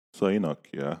So Enoch,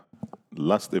 yeah.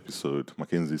 Last episode,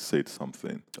 Mackenzie said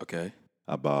something Okay.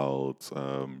 about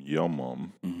your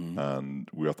mom, and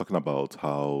we were talking about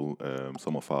how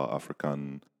some of our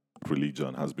African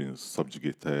religion has been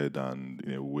subjugated and,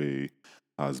 in a way,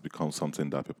 has become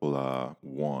something that people are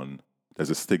one.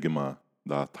 There's a stigma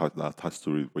that attached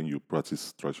to it when you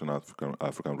practice traditional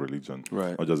African religion.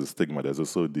 Right. Not just a stigma. There's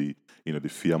also the the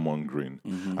fear mongering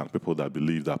and people that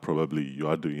believe that probably you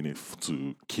are doing it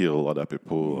to kill other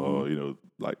people or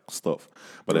like stuff.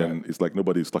 But then it's like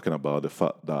nobody's talking about the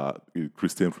fact that in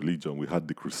Christian religion we had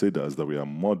the Crusaders that we are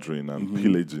murdering and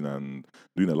pillaging and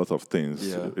doing a lot of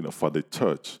things for the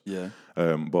church. Yeah.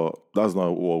 But that's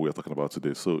not what we're talking about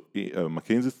today. So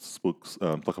Mackenzie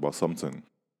talk about something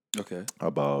Okay.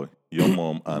 about your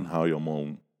mom and how your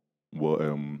mom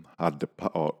had the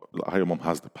power, how your mom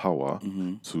has the power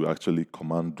to actually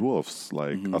command dwarfs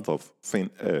out of thin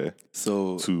air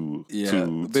So to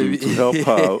baby. help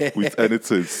her with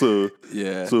anything. So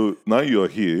Yeah. so now you're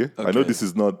here. I know Okay. this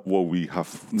is not what we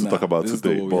have to talk about this is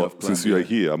today, not what we have but since planned, you're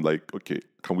yeah. here, I'm like, okay,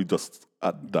 can we just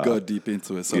add that? Go deep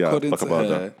into it. So Yeah, according talk to about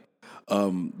her,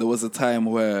 there was a time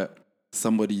where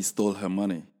somebody stole her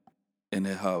money in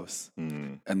her house.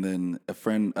 And then a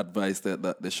friend advised her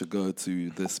that they should go to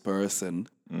this person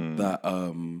that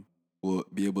will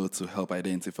be able to help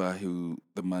identify who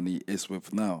the money is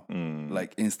with now.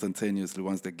 Like instantaneously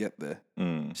once they get there.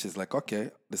 She's like,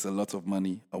 okay, there's a lot of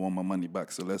money. I want my money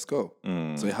back, so let's go.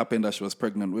 So it happened that she was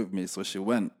pregnant with me, so she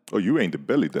went. Oh, you were in the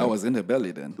belly then? I was in her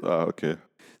belly then. Okay.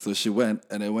 So she went,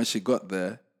 and then when she got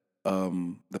there,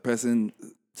 the person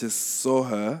just saw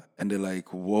her, and they're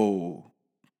like, "Whoa,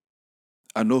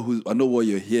 I know what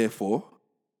you're here for.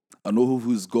 I know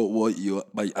who's got what you,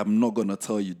 but I'm not gonna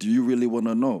tell you. Do you really want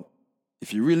to know?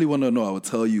 If you really want to know, I will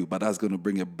tell you. But that's gonna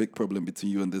bring a big problem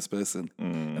between you and this person."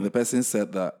 And the person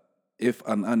said that if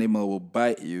an animal will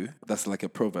bite you, that's like a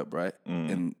proverb, right?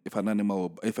 And if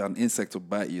an insect will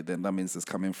bite you, then that means it's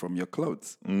coming from your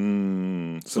clothes.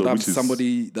 So that's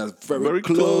somebody that's very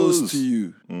close to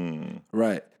you.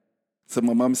 Right. So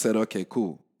my mom said, okay,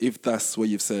 cool. If that's what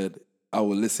you've said, I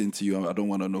will listen to you. I don't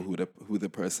want to know who the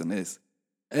person is.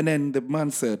 And then the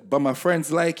man said, but my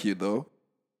friends like you, though.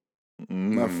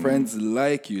 My friends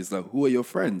like you. It's like, who are your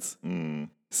friends?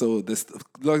 So this,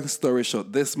 long story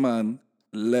short, this man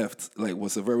left,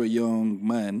 was a very young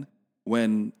man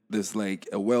when this,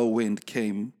 a whirlwind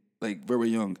came, very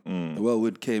young. A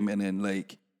whirlwind came and then,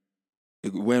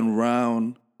 it went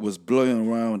round, was blowing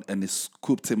around, and it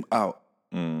scooped him out.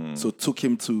 So took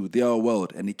him to the other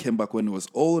world, and he came back when he was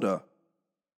older.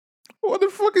 What the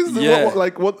fuck is this? Yeah.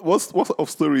 What sort of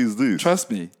story is this? Trust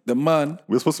me, the man.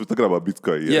 We're supposed to be talking about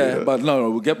Bitcoin. Yeah, but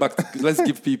no, we'll get back. Let's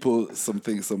give people some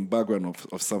background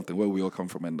of something, where we all come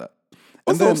from and that.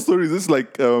 What sort of story is this?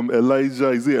 Elijah,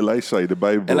 is it Elisha in the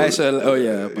Bible?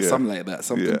 Elisha, something like that,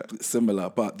 something similar.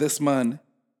 But this man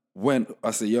went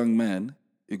as a young man.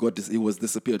 He was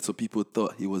disappeared, so people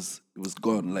thought he was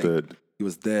gone, Dead. He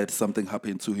was dead. Something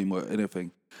happened to him or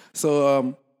anything.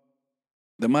 So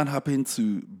the man happened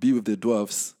to be with the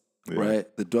dwarves, right?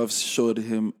 The dwarves showed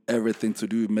him everything to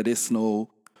do medicinal,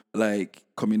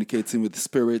 communicating with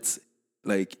spirits,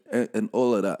 and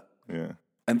all of that. Yeah.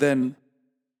 And then,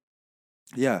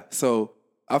 so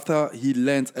after he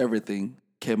learned everything,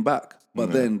 came back.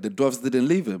 But then the dwarves didn't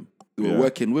leave him. They were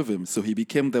working with him. So he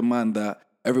became the man that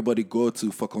everybody go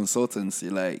to for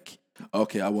consultancy,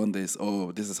 okay, I want this.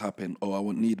 Oh, this has happened. Oh,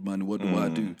 I need money. What do I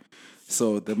do?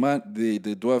 So the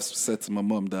dwarves said to my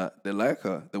mom that they like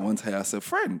her. They want her as a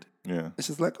friend. Yeah. And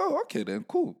she's like, oh, okay, then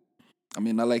cool. I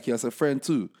mean, I like you as a friend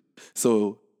too.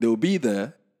 So they'll be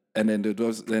there, and then the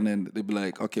dwarves, and then they'll be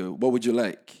like, okay, what would you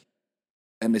like?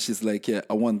 And then she's like, yeah,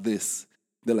 I want this.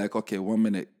 They're like, okay, 1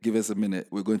 minute, give us a minute.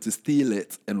 We're going to steal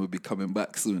it, and we'll be coming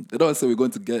back soon. They don't say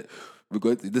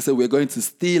they say we're going to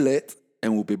steal it,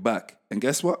 and we'll be back. And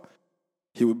guess what?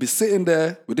 He would be sitting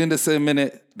there within the same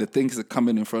minute. The things are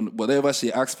coming in front. Whatever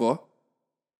she asked for,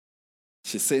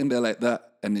 she's sitting there like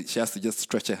that, and she has to just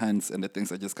stretch her hands, and the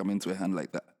things are just coming to her hand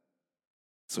like that.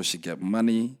 So she get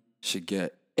money, she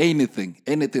get anything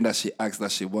that she asks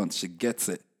that she wants, she gets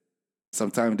it.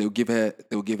 Sometimes they'll give her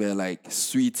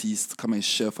sweeties to come and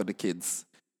share for the kids,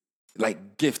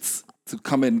 gifts to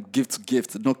come and give to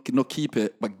gift, not keep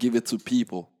it, but give it to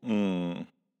people.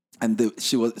 And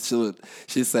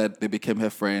she said they became her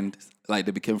friend, they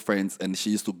became friends, and she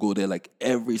used to go there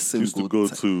every single. She used to go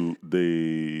to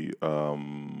the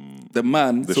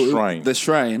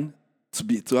shrine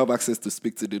to have access to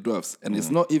speak to the dwarves, and it's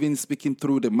not even speaking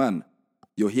through the man.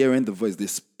 You're hearing the voice. They're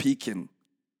speaking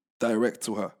direct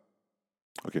to her.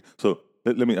 Okay, so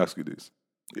let me ask you this: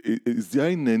 Is there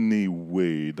in any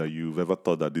way that you've ever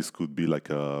thought that this could be like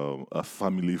a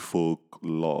family folk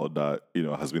law that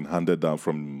has been handed down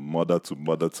from mother to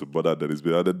mother to mother, that has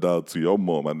been handed down to your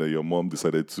mom, and then your mom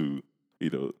decided to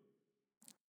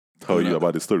tell you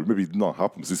about the story? Maybe it did not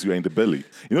happen since you were in the belly.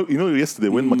 Yesterday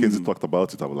when Mackenzie talked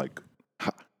about it, I was like,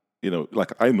 ha,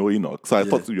 like I know Enoch, so I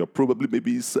thought you're probably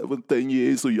maybe 7-10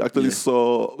 years, so you actually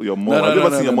saw your mom. I've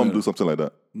never seen your mom do something like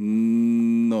that.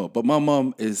 No, but my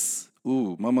mom is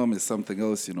something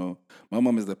else, My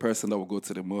mom is the person that will go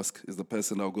to the mosque, is the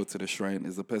person that will go to the shrine,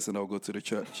 is the person that will go to the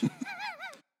church.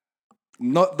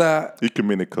 Not that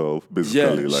ecumenical,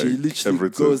 basically. Like she literally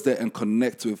everything. goes there and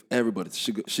connects with everybody.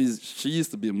 She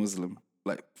used to be a Muslim,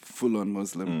 like full on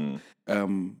Muslim.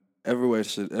 Everywhere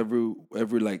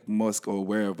every like mosque or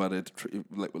wherever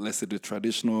like let's say the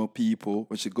traditional people,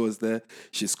 when she goes there,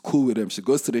 she's cool with them. She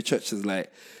goes to the church,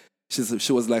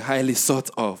 she was like highly sought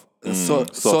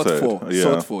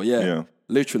for, yeah.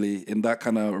 Literally in that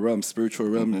kind of realm, spiritual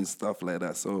realm and stuff like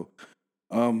that. So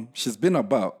she's been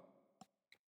about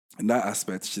in that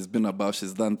aspect. She's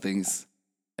done things,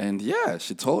 and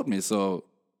she told me so.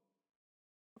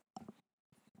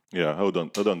 Yeah, hold on.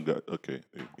 Okay,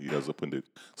 he has opened it.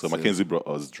 So Mackenzie brought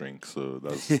us drink, so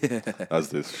that's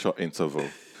this short interval.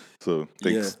 So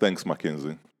thanks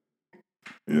Mackenzie.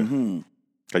 Yeah. Can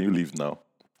you leave now?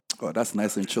 Oh, that's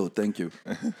nice and chill. Thank you.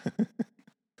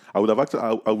 I would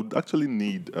actually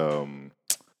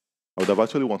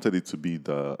wanted it to be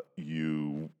that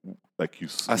you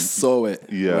I saw it.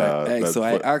 Yeah. Right. So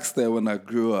I asked her when I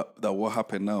grew up that what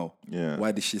happened now. Yeah.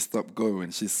 Why did she stop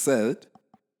going? She said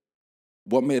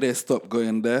what made her stop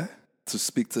going there to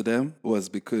speak to them was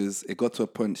because it got to a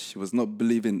point she was not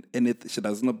believing anything. She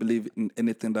does not believe in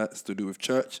anything that's to do with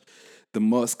church, the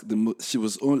mosque.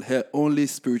 Her only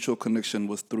spiritual connection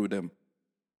was through them.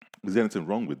 Is there anything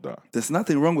wrong with that? There's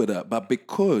nothing wrong with that, but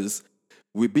because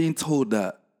we're being told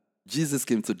that Jesus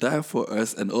came to die for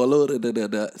us and all of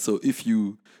that, so if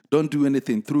you don't do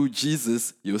anything through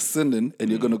Jesus, you're sinning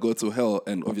and you're going to go to hell.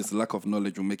 And obviously lack of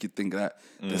knowledge will make you think that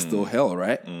there's still hell,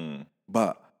 right?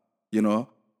 But,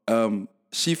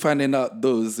 she finding out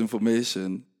those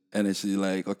information and then she's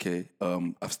like, okay,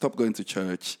 I've stopped going to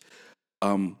church.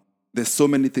 There's so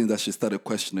many things that she started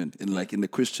questioning in the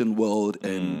Christian world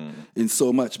and in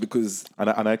so much because...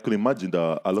 And I could imagine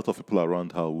that a lot of people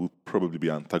around her would probably be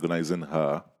antagonizing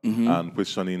her and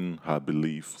questioning her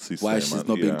belief system. Why she's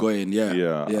not been going, yeah.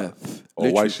 Or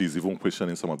literally. why she's even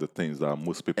questioning some of the things that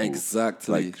most people...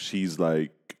 Exactly. Like, she's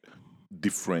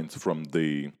different from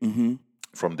the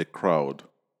crowd.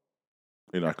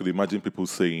 I could imagine people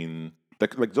saying...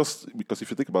 Like just because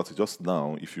if you think about it just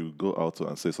now, if you go out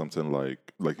and say something like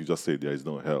you just said, there is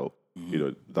no hell,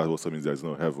 that also means there is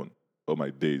no heaven. Oh my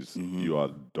days, you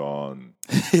are done.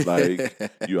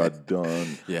 You are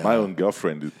done. Yeah. My own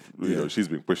girlfriend, she's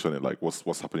been questioning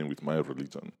what's happening with my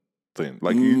religion thing.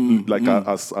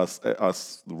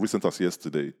 As recent as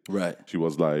yesterday, right? She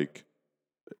was like,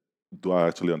 do I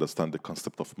actually understand the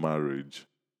concept of marriage?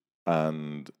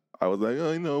 And I was like,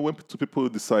 when two people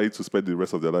decide to spend the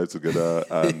rest of their lives together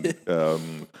and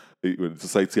when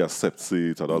society accepts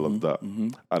it and all of that.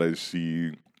 And then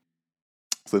she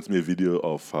sent me a video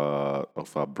of her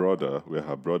brother, where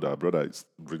her brother is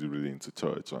really, really into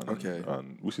church,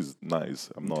 and which is nice.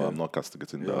 I'm not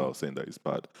castigating that or saying that it's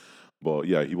bad. But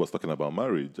yeah, he was talking about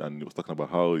marriage and he was talking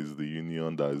about how is the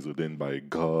union that is ordained by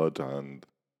God and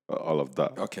all of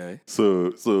that. Okay.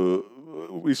 So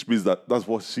which means that's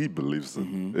what she believes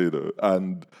in,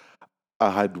 and I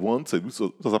had wanted, this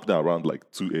was happening around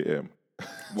 2 a.m.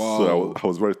 Wow. So I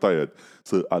was very tired.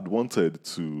 So I'd wanted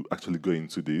to actually go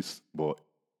into this, but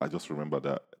I just remember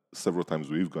that several times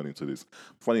we've gone into this.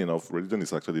 Funny enough, religion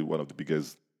is actually one of the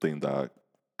biggest things that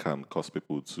can cause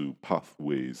people to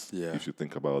pathways, if you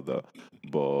think about that.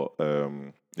 But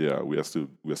we are still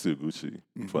Gucci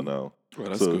for now. Well,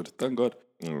 that's good. Thank God.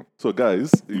 So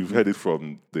guys, you've heard it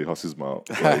from the horse's mouth.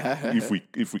 If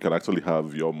we can actually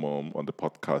have your mom on the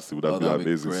podcast, it would have been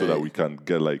amazing, so that we can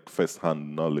get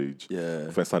first-hand knowledge,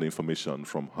 first-hand information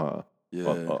from her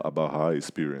about her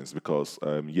experience. Because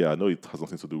I know it has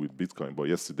nothing to do with Bitcoin, but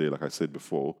yesterday, like I said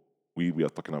before, we are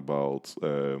talking about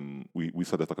we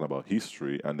started talking about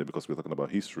history, and then because we're talking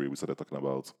about history, we started talking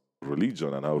about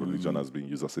religion and how religion has been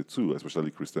used as a tool,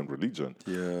 especially Christian religion.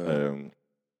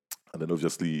 And then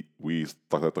obviously we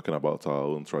started talking about our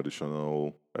own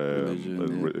traditional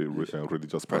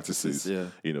religious practices.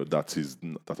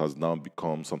 That has now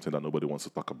become something that nobody wants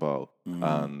to talk about,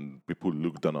 and people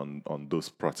look down on those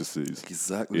practices.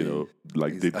 Exactly.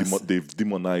 They've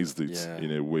demonized it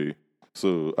in a way.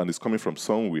 So, and it's coming from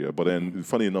somewhere. But then,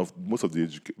 funny enough, most of the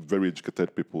very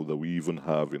educated people that we even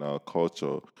have in our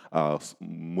culture are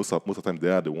most of the time they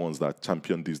are the ones that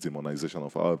champion this demonization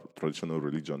of our traditional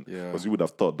religion. Yeah. Because you would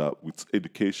have thought that with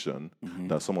education,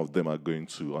 that some of them are going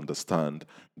to understand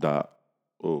that,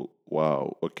 oh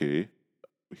wow, okay,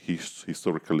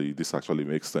 historically this actually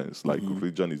makes sense. Like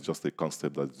religion is just a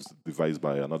concept that's devised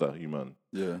by another human.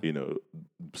 Yeah. You know,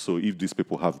 so if these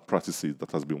people have practices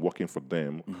that has been working for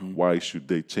them, why should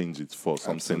they change it for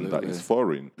something that is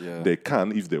foreign? Yeah. They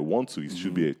can if they want to. It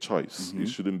should be a choice. It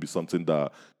shouldn't be something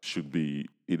that should be.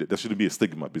 There shouldn't be a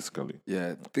stigma, basically.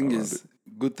 Yeah. The thing is,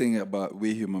 good thing about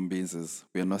we human beings is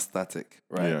we're not static,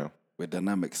 right? Yeah. We're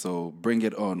dynamic. So bring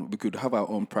it on. We could have our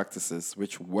own practices,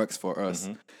 which works for us,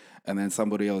 and then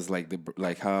somebody else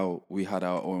like how we had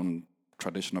our own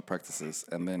traditional practices,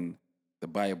 and then the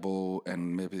Bible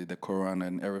and maybe the Quran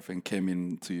and everything came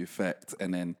into effect,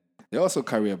 and then they also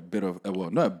carry a bit of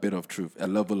not a bit of truth, a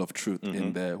level of truth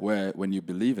in there where when you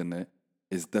believe in it,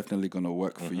 it's definitely going to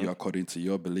work for you according to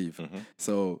your belief.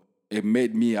 So it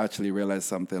made me actually realize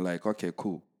something like, okay,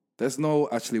 cool. There's no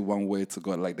actually one way to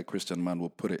God, like the Christian man will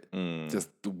put it.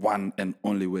 Just the one and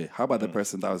only way. How about the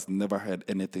person that has never had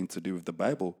anything to do with the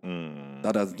Bible?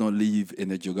 That does not live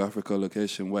in a geographical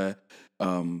location where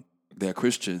they're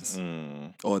Christians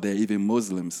or they're even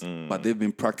Muslims, but they've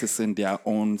been practicing their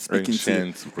own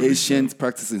ancient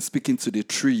practicing, speaking to the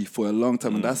tree for a long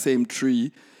time. And that same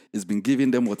tree has been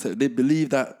giving them whatever. They believe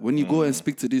that when you go and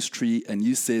speak to this tree and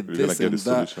you say this and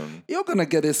that, you're going to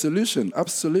get a solution.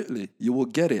 Absolutely. You will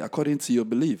get it according to your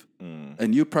belief.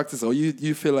 And you practice, or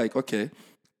you feel like, okay,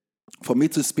 for me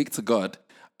to speak to God,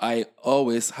 I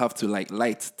always have to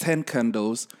light 10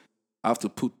 candles. I have to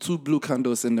put 2 blue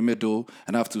candles in the middle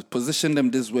and I have to position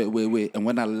them this way. And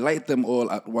when I light them all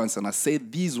at once and I say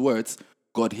these words,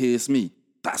 God hears me.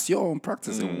 That's your own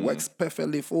practice. It works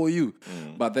perfectly for you.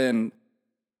 But then,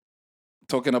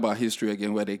 talking about history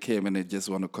again, where they came and they just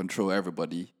want to control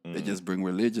everybody, they just bring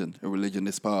religion. And religion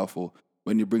is powerful.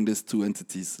 When you bring these two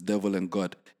entities, devil and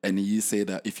God, and you say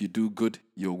that if you do good,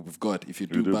 you're with God. If you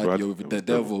do bad, you're with the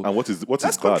devil. And what is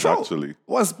bad, control. actually?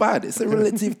 What's bad? It's a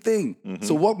relative thing.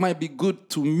 So what might be good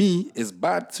to me is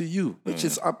bad to you, which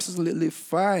is absolutely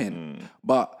fine.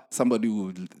 But somebody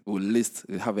will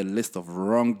have a list of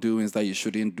wrongdoings that you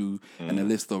shouldn't do and a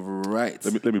list of rights.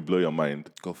 Let me blow your mind.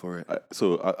 Go for it.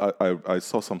 I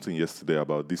saw something yesterday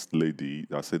about this lady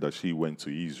that said that she went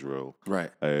to Israel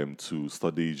to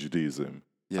study Judaism.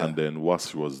 Yeah. And then while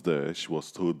she was there, she was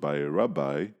told by a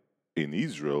rabbi in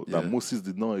Israel that Moses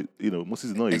did not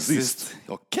exist.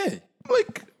 Okay.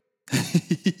 Like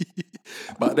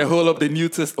but the whole of the New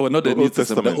Testament, or not the New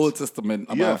Testament, the Old Testament,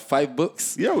 about 5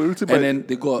 books. Yeah, we written and then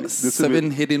they got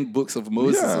 7 hidden books of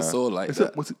Moses or so like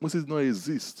that. Moses did not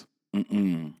exist.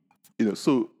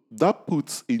 So that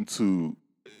puts into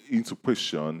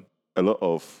question a lot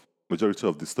of majority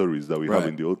of the stories that we have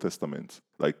in the Old Testament.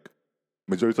 Like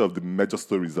majority of the major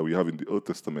stories that we have in the Old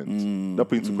Testament. That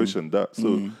puts into question that.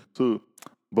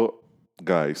 But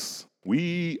guys,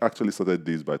 we actually started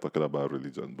this by talking about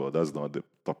religion, but that's not the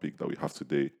topic that we have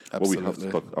today. Absolutely. What we have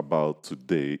to talk about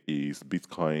today is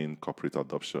Bitcoin corporate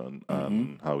adoption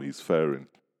and how it's faring.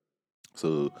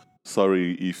 So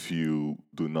sorry if you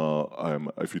do not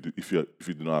if you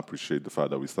do not appreciate the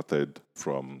fact that we started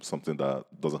from something that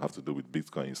doesn't have to do with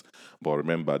Bitcoins. But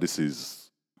remember, this is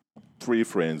 3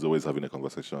 friends always having a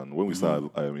conversation. When we start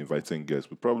inviting guests,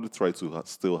 we probably try to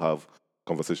still have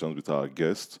conversations with our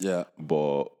guests. Yeah.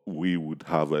 But we would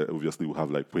have obviously we have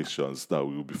like questions that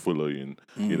we will be following.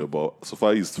 But so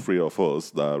far it's 3 of us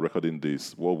that are recording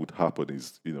this. What would happen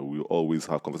is, we'll always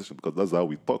have conversation because that's how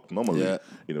we talk normally. Yeah.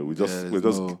 We're just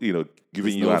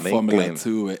giving you an inkling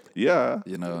to it. Yeah.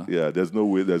 Yeah, there's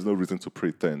no reason to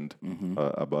pretend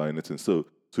about anything. So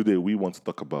today we want to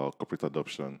talk about corporate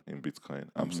adoption in Bitcoin.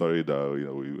 I'm sorry that we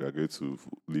are going to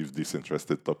leave this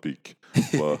interesting topic,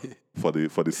 but for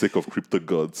the sake of crypto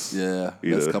gods,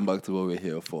 let's come back to what we're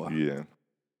here for. Yeah.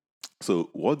 So,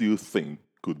 what do you think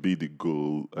could be the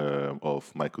goal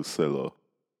of Michael Saylor?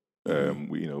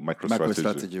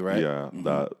 Microstrategy, right? Yeah.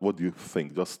 That. What do you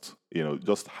think? Just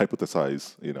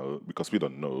hypothesize. Because we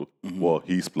don't know what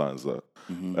his plans are.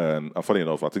 And funny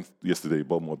enough, I think yesterday he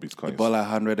bought more Bitcoins. He bought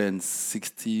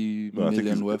 160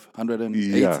 million worth,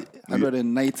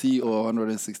 190 or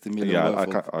 160 million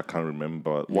worth. I can't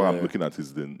remember. What I'm looking at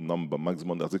is the number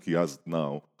maximum. I think he has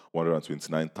now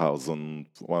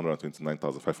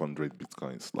 129,500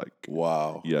 Bitcoins. Like,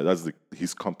 wow. Yeah, that's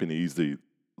his company is the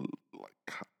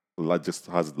largest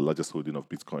holding of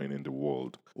Bitcoin in the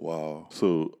world. Wow.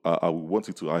 So I want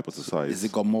you to hypothesize. Is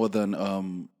it got more than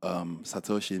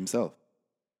Satoshi himself?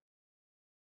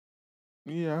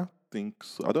 Yeah, I think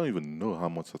so. I don't even know how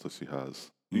much Satoshi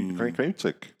has. Mm. Can you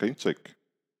check? Can you check?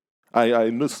 I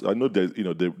know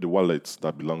that the wallet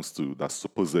that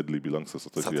supposedly belongs to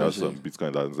Satoshi has Satoshi. some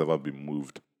Bitcoin that has never been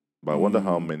moved. But I wonder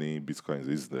how many Bitcoins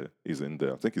is in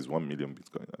there. I think it's 1 million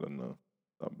Bitcoin. I don't know.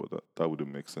 That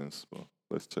wouldn't make sense. But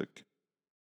let's check.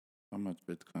 How much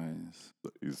Bitcoins?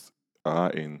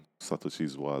 Are in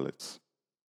Satoshi's wallet.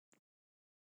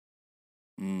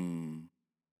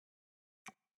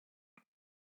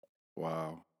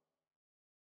 Wow.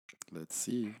 Let's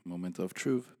see. Moment of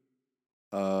truth.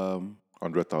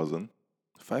 100,000.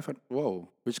 500. Whoa.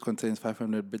 Which contains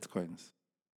 500 Bitcoins.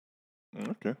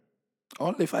 Okay.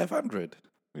 Only 500.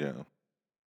 Yeah.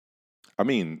 I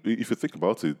mean, if you think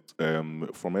about it,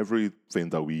 from everything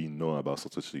that we know about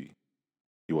Satoshi,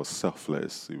 he was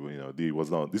selfless. He was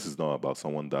not. This is not about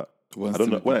someone that I don't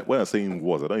know. When I'm saying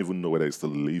was, I don't even know whether he's still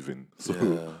living. So,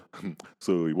 Yeah.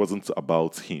 so it wasn't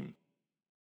about him.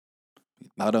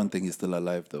 I don't think he's still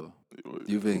alive, though. Do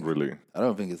you think? Really? I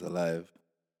don't think he's alive.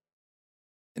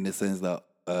 In the sense that,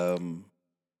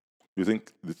 You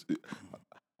think?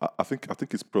 I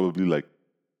think it's probably like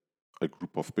a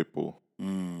group of people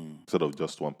instead of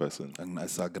just one person. an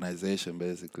organization,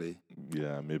 basically.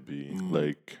 Yeah, maybe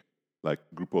like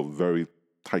group of very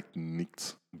tight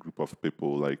knit group of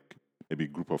people, like maybe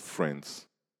group of friends,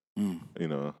 you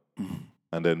know.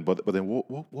 And then, but then,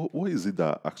 what is it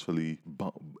that actually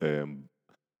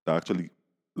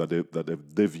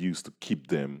they've used to keep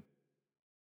them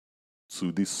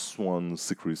to this sworn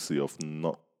secrecy of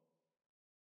not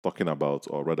talking about,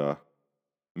 or rather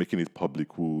making it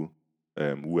public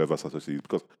whoever Satoshi is?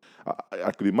 Because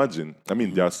I could imagine. I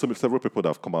mean, there are several people that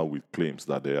have come out with claims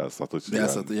that they are Satoshi.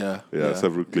 There are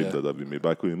several claims that have been made. But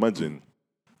I could imagine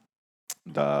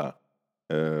that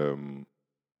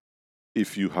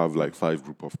if you have like 5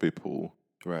 group of people,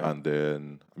 Right. and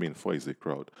then I mean 4 is a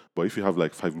crowd, but if you have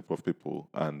like 5 group of people,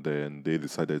 and then they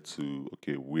decided to,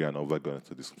 okay, we are never going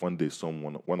to this. One day,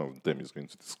 one of them is going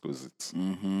to disclose it.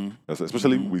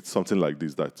 Especially with something like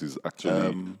this that is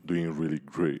actually doing really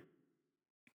great.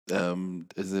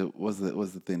 What's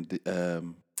the thing?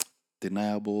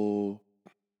 Deniable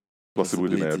Plausible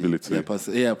deniability.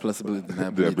 Plausible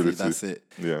deniability. The ability. That's it.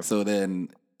 Yeah. So then,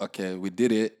 okay, we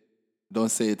did it. Don't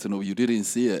say it to no. You didn't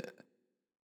see it.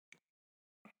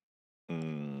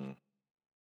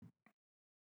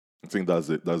 I think that's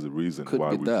it. That's the reason Could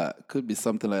why be that. Could be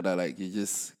something like that. Like you're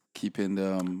just keeping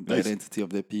the identity of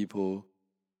the people.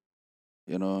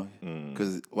 You know,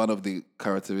 because one of the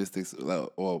characteristics,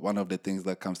 or one of the things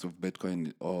that comes with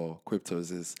Bitcoin or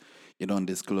cryptos is you don't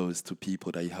disclose to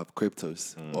people that you have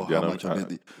cryptos or how much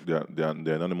of it. The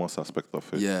anonymous aspect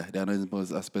of it. Yeah, the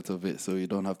anonymous aspect of it. So you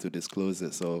don't have to disclose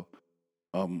it. So,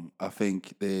 I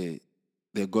think they're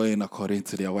going according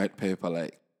to their white paper,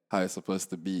 like how it's supposed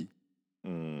to be.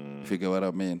 If you get what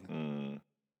I mean.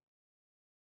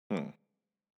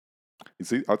 You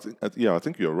see, I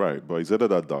think you're right, but it's either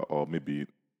that or maybe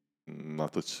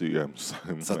Satoshi.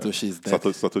 Satoshi's dead.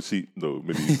 Satoshi. No,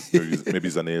 maybe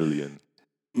he's an alien.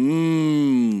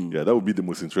 Mm. Yeah, that would be the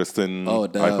most interesting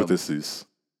hypothesis.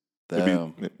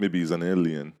 Maybe he's an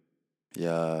alien.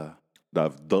 Yeah. That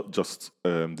have just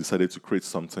decided to create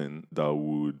something that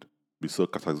would be so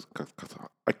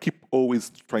I keep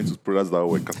always trying to pronounce that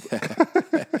word.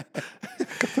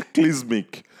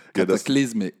 Cataclysmic.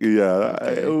 Cataclysmic. Yeah,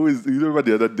 okay. I always, you remember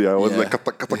the other day I was like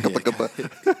kata kata kata kata.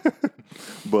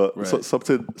 But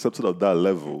something of that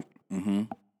level,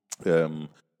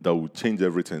 that would change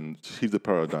everything, shift the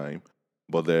paradigm.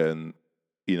 But then,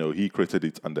 he created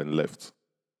it and then left.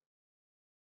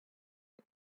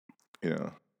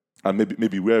 And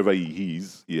maybe wherever he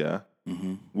is,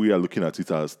 we are looking at it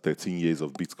as 13 years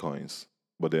of Bitcoins.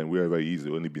 But then wherever he is,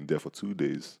 he's only been there for 2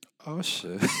 days. Oh,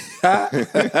 shit.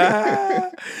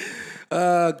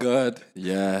 Oh, God.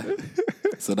 Yeah.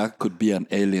 So that could be an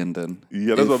alien then.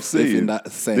 Yeah, that's what I'm saying. If in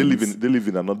that sense. They live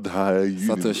in another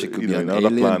Satoshi could be an another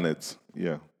alien. planet.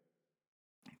 Yeah.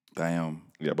 Damn.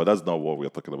 Yeah, but that's not what we are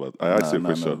talking about. I asked you a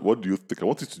question. No. What do you think? I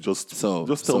want you to just tell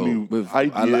me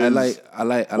ideas. I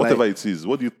like whatever it is.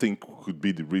 What do you think could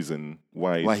be the reason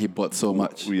why he bought so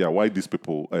much? Yeah, why these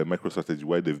people, Microstrategy,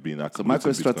 why they've been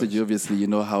accumulating. So Microstrategy, obviously, you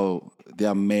know how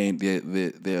their main,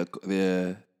 their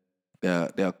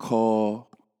core,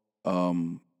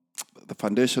 the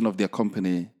foundation of their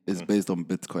company is based on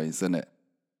Bitcoins, isn't it?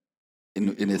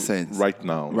 In a sense. Right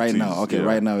now. Right now. Okay,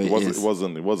 right now it is. It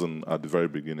wasn't at the very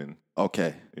beginning.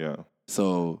 Okay. Yeah.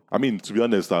 So I mean, to be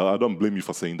honest, I don't blame you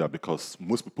for saying that because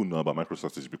most people know about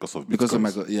MicroStrategy because of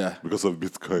Bitcoins. because of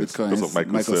Bitcoins, Because of because of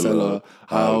Michael Saylor, Saylor,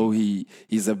 how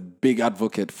he's a big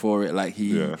advocate for it. Like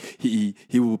he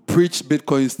will preach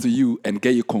Bitcoins to you and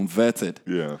get you converted.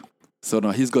 Yeah. So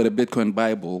now he's got a Bitcoin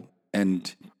Bible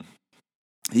and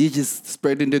he's just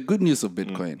spreading the good news of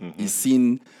Bitcoin. He's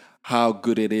seen how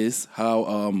good it is,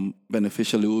 how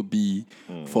beneficial it will be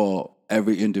for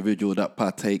every individual that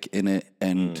partake in it,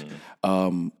 and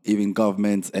even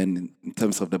governments, and in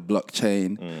terms of the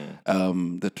blockchain,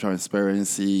 the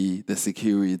transparency, the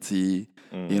security,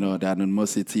 the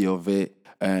anonymity of it,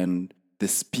 and the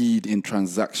speed in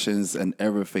transactions and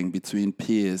everything between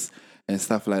peers and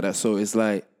stuff like that. So it's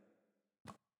like,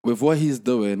 with what he's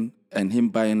doing and him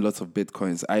buying lots of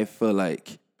Bitcoins, I feel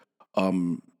like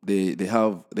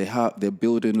they're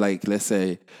building, like, let's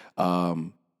say,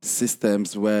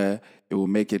 systems where it will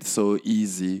make it so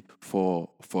easy for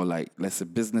like, let's say,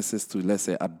 businesses to, let's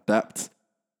say, adapt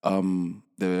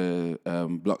the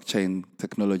blockchain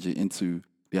technology into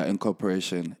their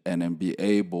incorporation and then be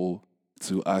able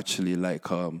to actually like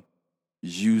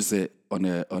use it on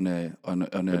a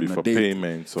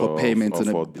payments on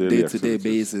a day-to-day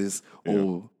basis,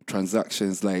 or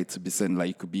transactions like to be sent, like,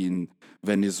 you could be in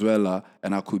Venezuela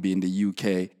and I could be in the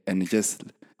UK, and just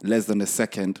less than a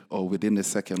second or within a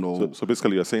second. Or so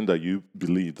basically, you're saying that you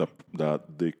believe that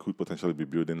they could potentially be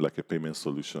building like a payment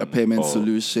solution,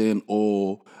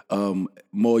 or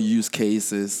more use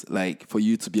cases, like for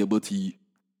you to be able to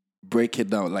break it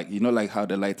down, like, like how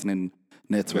the Lightning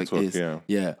network is,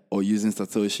 or using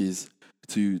Satoshis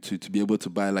to be able to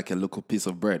buy like a local piece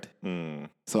of bread.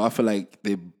 So I feel like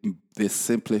they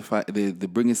simplify, they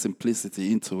bring in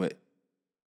simplicity into it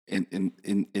in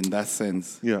that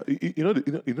sense. Yeah, you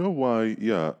know why?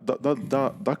 Yeah,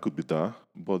 that could be that,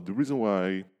 but the reason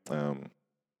why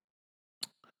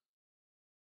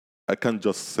I can't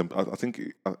just I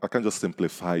think I can't just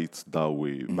simplify it that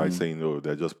way by saying, oh,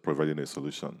 they're just providing a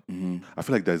solution. I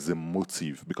feel like there's a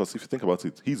motive, because if you think about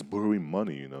it, he's borrowing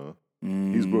money.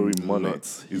 He's borrowing money.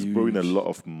 He's borrowing a lot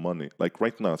of money. Like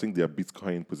right now, I think their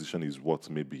Bitcoin position is what,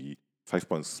 maybe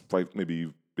 5.5,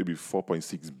 maybe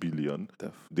 4.6 billion.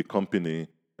 The company,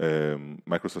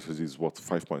 MicroStrategy, is what,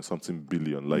 5 point something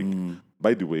billion. Like,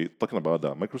 by the way, talking about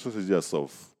that, MicroStrategy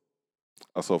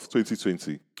as of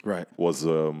 2020, right, was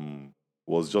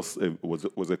just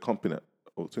was a company.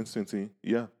 Oh, 2020,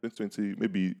 yeah, 2020,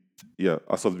 maybe, yeah.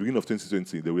 As of the beginning of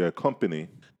 2020, they were a company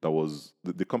that was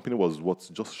the company was what,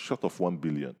 just short of 1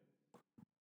 billion.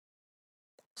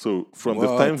 So from the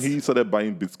time he started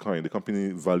buying Bitcoin, the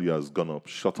company value has gone up,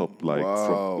 shot up, like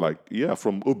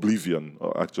from oblivion,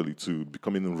 actually, to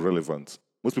becoming relevant.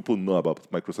 Most people know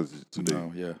about MicroStrategy today.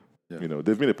 No, yeah.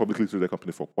 They've been a publicly traded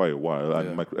company for quite a while,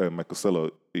 and Michael Saylor,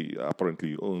 he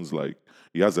apparently owns, like,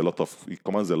 he has a lot of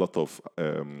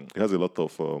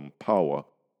power,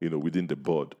 within the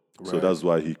board. Right. So that's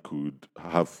why he could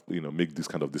have, make this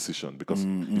kind of decision. Because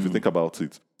if you think about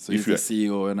it, so he's the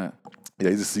CEO, innit? Yeah,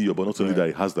 he's the CEO, but not only that,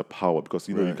 he has the power, because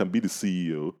you can be the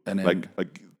CEO. And then,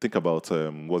 like think about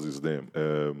what's his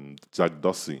name, Jack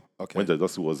Dorsey. Okay. When Jack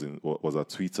Dorsey was at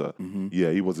Twitter,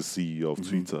 he was the CEO of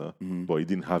Twitter, but he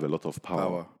didn't have a lot of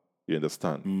power. You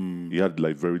understand? He had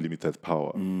like very limited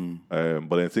power.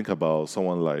 But then think about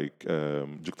someone like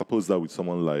juxtapose that with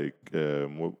someone like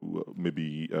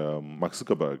maybe Mark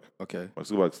Zuckerberg. Okay, Mark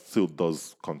Zuckerberg still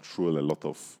does control a lot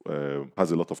of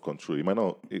has a lot of control. He might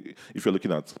not, if you're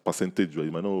looking at percentage, he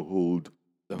might not hold.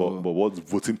 But what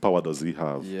voting power does he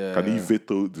have? Yeah. Can he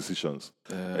veto decisions?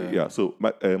 So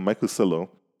Michael Saylor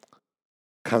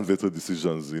can veto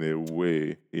decisions in a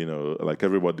way, like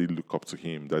everybody look up to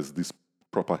him. There's this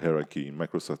proper hierarchy in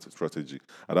MicroStrategy,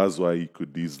 and that's why he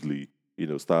could easily,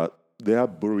 start. They are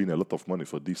borrowing a lot of money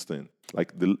for this thing.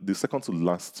 Like the second to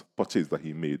last purchase that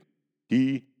he made,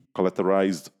 he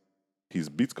collateralized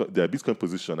their Bitcoin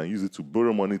position and used it to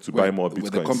borrow money to buy more Bitcoins.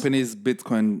 With the company's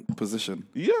Bitcoin position?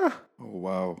 Yeah. Oh,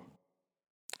 wow.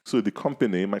 So the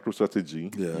company,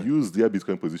 MicroStrategy, used their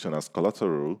Bitcoin position as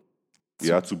collateral.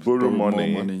 To borrow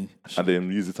money and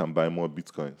then use it and buy more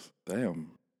Bitcoins.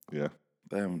 Damn. Yeah.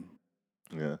 Damn.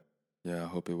 Yeah. Yeah, I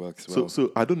hope it works well.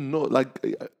 So I don't know. Like,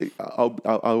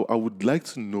 I would like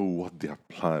to know what their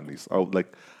plan is. I would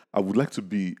like to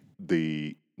be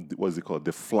the what's it called?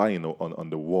 The fly on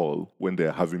the wall when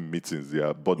they're having meetings,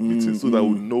 their board meetings, so that I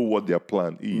would know what their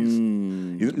plan is.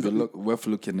 Worth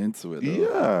looking into it, though.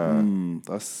 Yeah.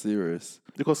 That's serious.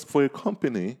 Because for a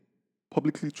company,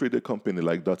 publicly traded company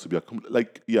like that, to be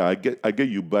like, I get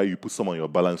you put some on your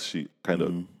balance sheet kind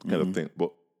of thing,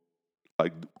 but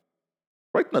like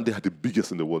right now they are the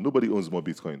biggest in the world. Nobody owns more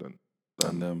Bitcoin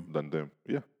than them.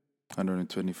 Yeah.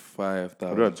 125,000.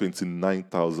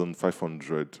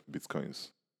 129,500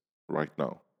 bitcoins right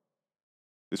now.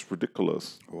 It's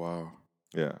ridiculous. Wow.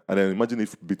 Yeah. And then imagine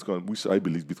if Bitcoin, which I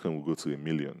believe Bitcoin will go to 1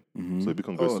 million. So if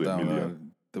Bitcoin goes to a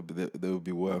million. They will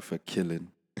be worth a killing.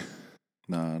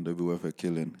 Nah, they'll be worth a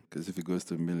killing. Because if it goes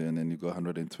to 1 million and you got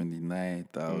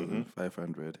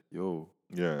 129,500, yo.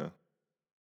 Yeah.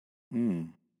 Hmm.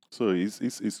 So it's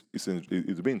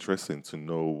very interesting to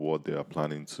know what they are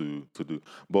planning to do.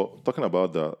 But talking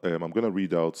about that, I'm going to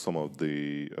read out some of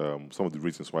the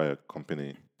reasons why a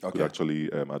company could actually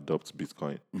adopt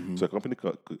Bitcoin. So a company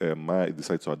might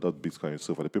decide to adopt Bitcoin.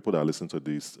 So for the people that are listening to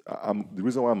this, the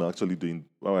reason why I'm actually doing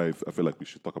why I feel like we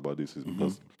should talk about this is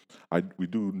because we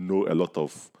do know a lot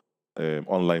of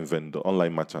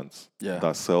online merchants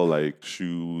that sell like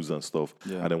shoes and stuff.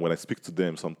 Yeah. And then when I speak to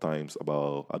them sometimes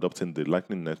about adopting the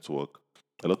Lightning Network,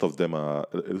 a lot of them are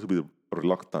a little bit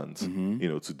reluctant,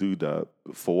 to do that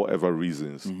for whatever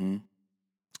reasons.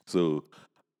 So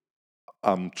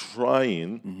I'm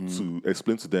trying to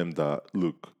explain to them that,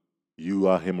 look, you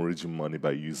are hemorrhaging money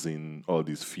by using all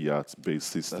these fiat-based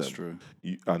systems. That's true.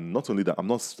 And not only that, I'm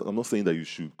not saying that you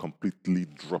should completely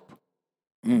drop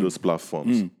those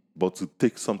platforms, but to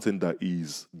take something that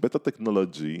is better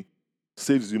technology,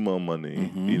 saves you more money,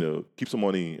 keeps your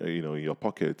money, in your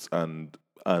pockets, and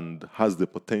has the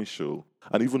potential,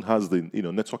 and even has the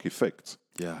network effect.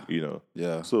 Yeah.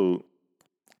 Yeah. So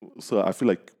I feel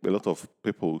like a lot of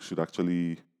people should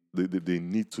actually they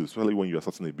need to, especially when you are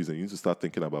starting a business, you need to start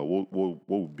thinking about what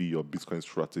would be your Bitcoin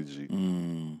strategy,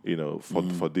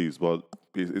 for this. But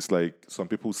it's like some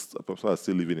people are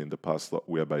still living in the past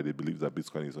whereby they believe that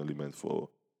Bitcoin is only meant for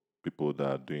people that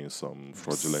are doing some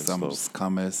fraudulent stuff. Some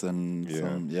scammers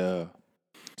and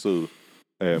So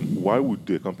why would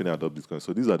a company adopt Bitcoin?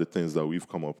 So these are the things that we've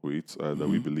come up with that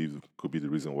we believe could be the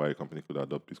reason why a company could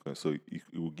adopt Bitcoin. So it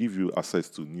will give you access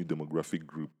to new demographic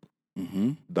group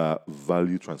that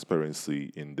value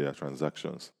transparency in their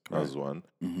transactions. That's one.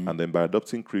 And then by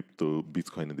adopting crypto,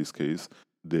 Bitcoin in this case,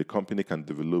 the company can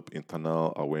develop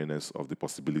internal awareness of the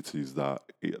possibilities that,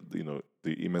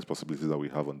 the immense possibilities that we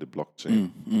have on the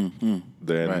blockchain.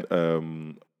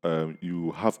 Then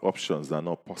you have options that are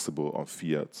not possible on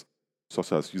fiat,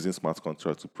 such as using smart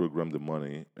contracts to program the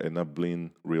money,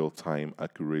 enabling real-time,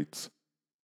 accurate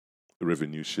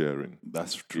revenue sharing.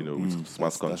 That's true. With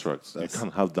smart contracts. You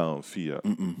can't have that on fiat.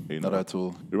 Not at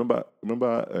all. Remember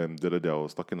the other day I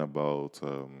was talking about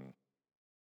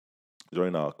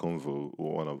during our convo,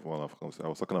 one of I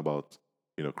was talking about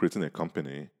creating a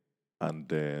company and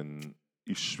then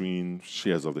issuing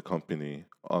shares of the company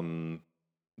on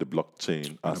the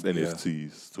blockchain as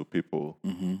NFTs to people.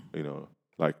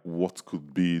 Like what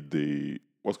could be the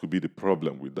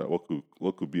problem with that?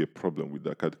 What could be a problem with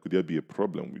that? Could there be a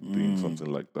problem with doing something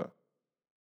like that?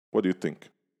 What do you think?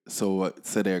 So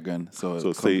say that again.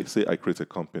 So say I create a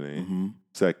company.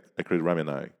 Say I create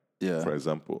Ramen for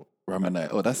example. Ramen.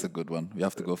 Oh, that's a good one. We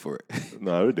have to go for it.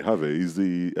 No, I already have it. It's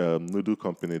the noodle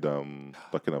company that I'm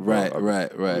talking about.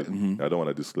 Right. I don't want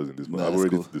to disclose in this, but I've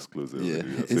already disclosed it. Yeah, I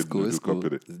it's cool. It's cool.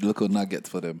 Company. Local nuggets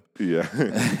for them. Yeah.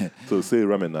 So say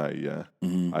Ramen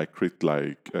I create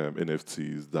like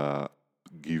NFTs that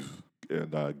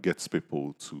that gets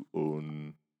people to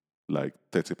own like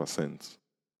 30%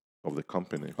 of the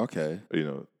company. Okay.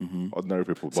 Ordinary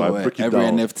people. So but I break it every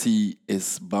down. NFT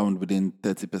is bound within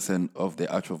 30% of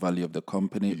the actual value of the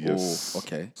company. Yes. Oh,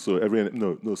 okay. So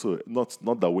so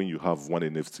not that when you have one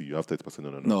NFT you have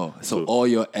 30%. No. So all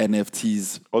your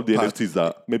NFTs, all the NFTs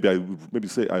that maybe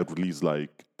say I release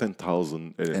like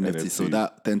 10,000 NFTs. So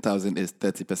that 10,000 is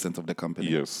 30% of the company.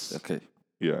 Yes. Okay.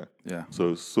 Yeah. Yeah.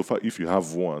 So far, if you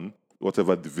have one,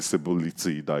 whatever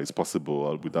divisibility that is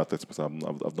possible with that 30%,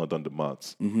 I've not done the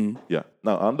maths. Yeah.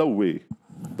 Now, another way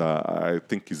that I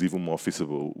think is even more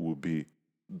feasible would be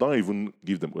don't even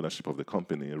give them ownership of the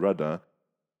company. Rather,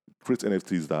 create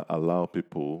NFTs that allow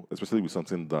people, especially with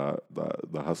something that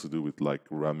has to do with like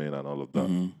ramen and all of that,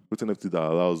 create NFT that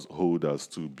allows holders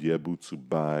to be able to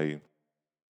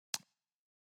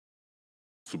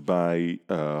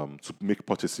make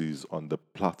purchases on the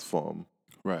platform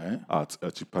at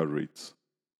a cheaper rate.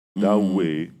 That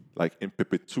way, like in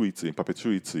perpetuity,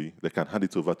 they can hand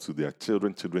it over to their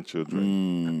children,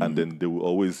 and then they will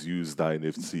always use that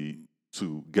NFT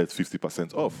to get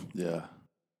 50% off. Yeah.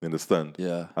 You understand?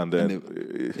 Yeah. And then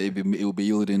it will be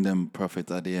yielding them profit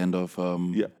at the end of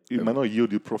it might not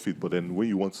yield you profit, but then when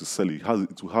you want to sell it,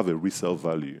 it will have a resale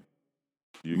value.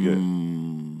 You get?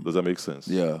 Does that make sense?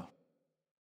 Yeah.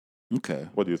 Okay.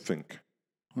 What do you think?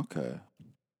 Okay.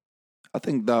 I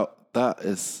think that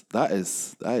is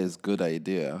good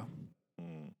idea,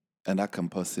 and that can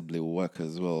possibly work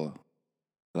as well.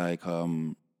 like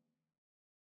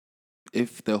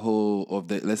if the whole of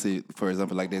the, let's say for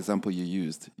example, like the example you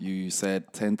used, you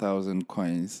said 10,000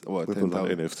 coins or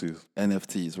 10,000 NFTs.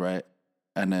 NFTs, right?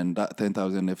 And then that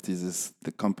 10,000 NFTs is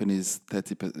the company's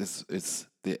 30%. It's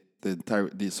the entire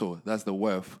so that's the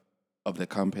worth of the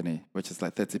company, which is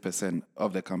like 30%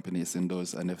 of the company is in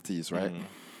those NFTs, right?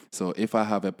 So if I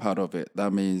have a part of it,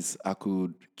 that means I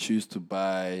could choose to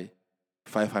buy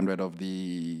 500 of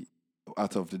the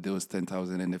out of those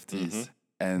 10,000 NFTs,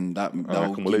 and that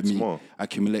will give me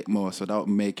accumulate more. So that would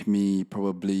make me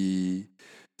probably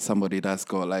somebody that's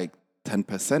got like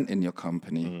 10% in your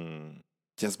company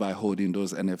just by holding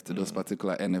those those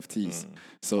particular NFTs.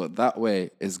 So that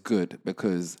way is good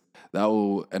because that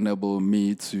will enable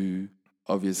me to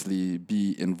obviously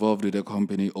be involved with the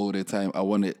company all the time. I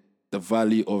want the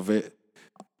value of it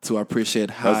to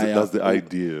appreciate higher. That's the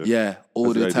idea. Yeah,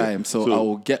 all the time. So I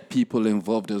will get people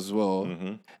involved as well.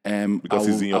 Because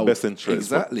it's in your best interest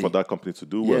for that company to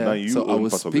do well. Yeah. Now you so own I will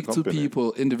part of the speak to company.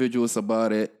 people, individuals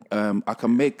about it. I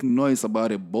can make noise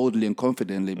about it boldly and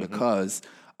confidently because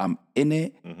I'm in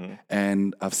it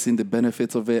and I've seen the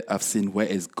benefits of it. I've seen where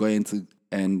it's going to,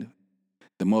 and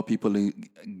the more people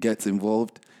get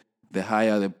involved, the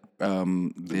higher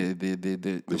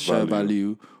the share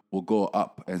value will go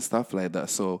up and stuff like that.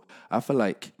 So I feel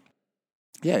like,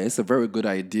 yeah, it's a very good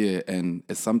idea, and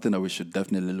it's something that we should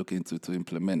definitely look into to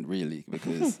implement, really,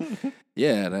 because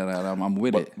yeah, I'm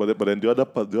with it. But then the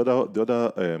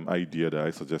other idea that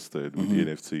I suggested with the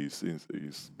NFTs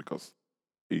is because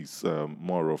it's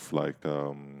more of like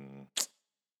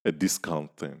a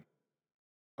discount thing,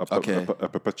 a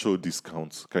perpetual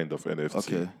discount kind of NFT.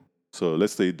 Okay. So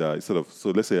let's say that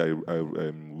let's say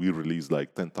we release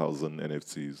like 10,000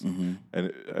 NFTs,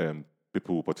 and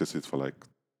people will purchase it for like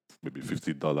maybe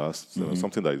 $50,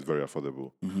 something that is very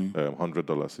affordable,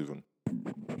 $100 even.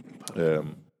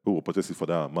 Who will purchase it for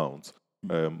that amount?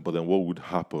 But then what would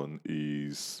happen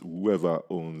is whoever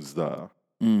owns that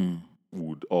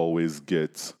would always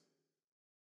get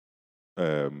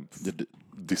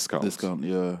discount,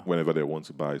 yeah, whenever they want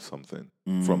to buy something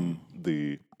from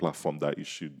the platform that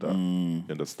issued that. You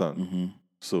understand?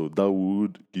 So that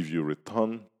would give you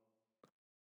return.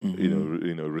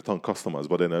 Return customers.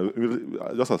 But then,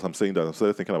 just as I'm saying that, I'm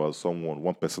started thinking about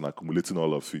one person accumulating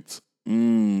all of it.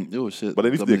 Oh shit! But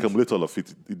then, if they accumulate all of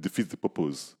it, it defeats the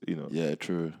purpose. Yeah,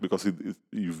 true. Because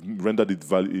you've rendered it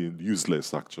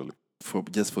useless, actually. For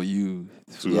you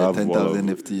to have 10,000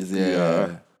 NFTs.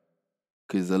 Yeah.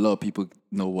 Because a lot of people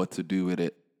know what to do with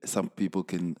it. Some people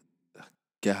can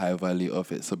get high value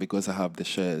of it. So because I have the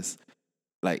shares,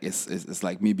 like it's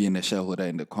like me being a shareholder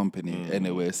in the company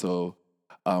anyway. So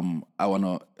I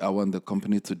want the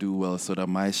company to do well so that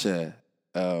my share,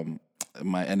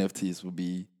 my NFTs will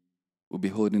be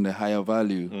holding a higher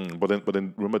value. But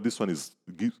then remember, this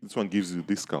one gives you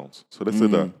discounts. So let's say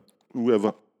that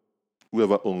whoever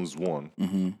owns one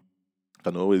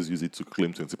can always use it to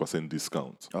claim 20%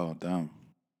 discount. Oh damn!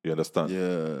 You understand?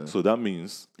 Yeah. So that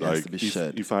means like if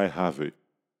if I have it,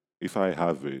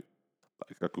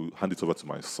 like I could hand it over to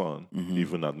my son,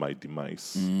 even at my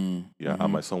demise. And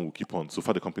my son will keep on. So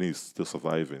far, the company is still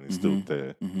surviving; it's still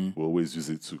there. We'll always use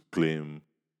it to claim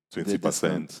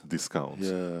 20% discount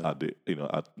at the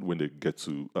at when they get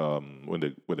to when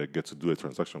they get to do a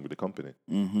transaction with the company.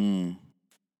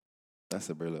 That's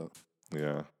a brilliant.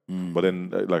 Yeah. But then,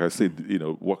 like I said,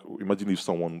 imagine if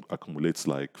someone accumulates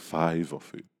like 5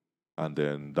 of it, and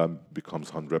then that becomes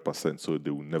 100%, so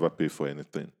they will never pay for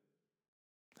anything.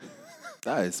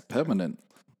 That is permanent.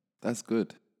 That's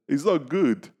good. It's not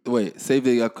good. Wait, say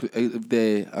if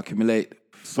they accumulate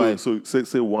 5. So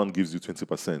say one gives you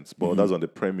 20%, but that's on the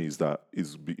premise that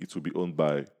it will be owned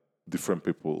by different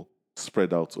people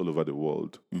spread out all over the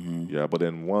world. Yeah, but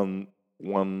then one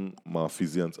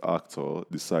malfeasant actor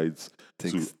decides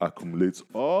to accumulate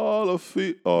all of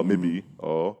it,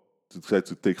 or to try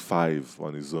to take 5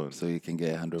 on his own. So you can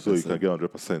get 100%. So you can get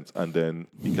 100%, and then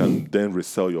you can then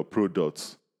resell your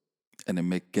products. And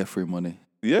then get free money.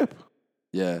 Yep.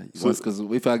 Yeah. Because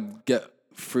if I get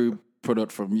free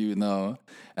product from you now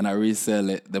and I resell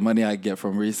it, the money I get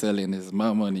from reselling is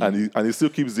my money. And he still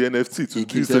keeps the NFT to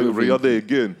do the reorder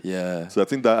again. Yeah. So I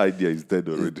think that idea is dead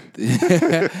already.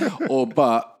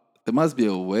 But there must be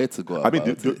a way to go about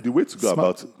it. The way to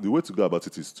go about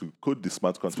it is to code the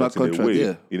smart contract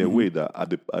in a way that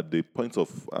at the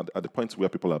point where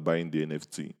people are buying the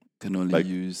NFT can only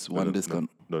use one discount.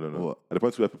 No. What? At the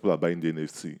point where people are buying the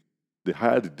NFT, they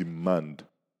hire the demand,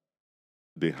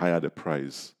 they hire the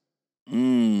price.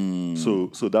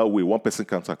 So that way, one person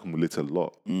can't accumulate a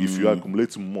lot. If you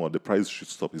accumulate more, the price should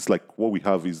stop. It's like what we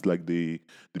have is like the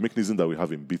mechanism that we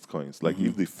have in bitcoins. Like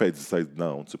if the Fed decides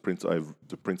now to print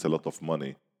a lot of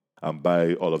money and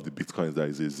buy all of the bitcoins that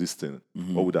is existing,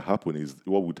 what would happen is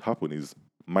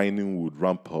mining would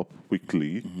ramp up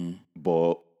quickly,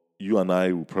 but you and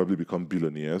I will probably become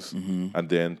billionaires, and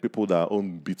then people that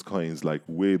own bitcoins like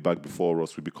way back before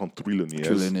us will become trillionaires.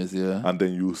 Trillionaires, yeah. And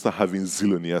then you start having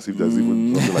zillionaires if there's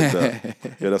even something like that.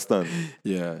 You understand?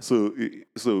 Yeah. So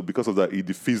because of that, it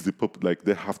defeats the like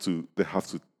they have to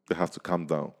calm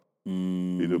down.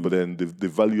 You know, but then the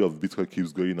value of Bitcoin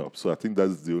keeps going up. So I think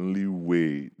that's the only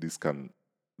way this can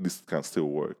still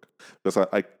work. Because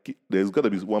there's got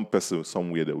to be one person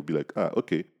somewhere that will be like,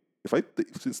 okay,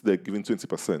 since they're giving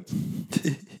 20%,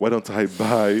 why don't I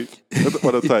buy?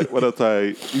 Why don't I?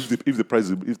 If the price,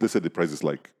 if let's say the price is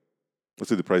like, let's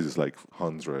say the price is like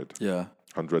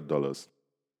 $100.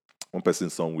 One person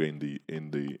somewhere in the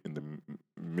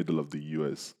middle of the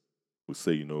US will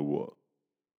say, you know what,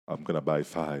 I'm gonna buy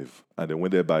 5, and then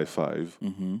when they buy 5,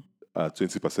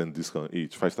 20% discount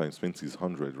each, 5 times 20 is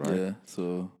 100, right? Yeah.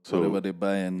 So whatever they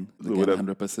buy and they get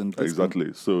 100% discount.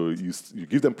 Exactly. So you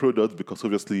give them products because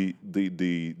obviously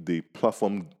the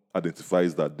platform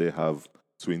identifies that they have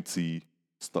 20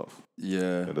 stuff.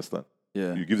 Yeah. You understand?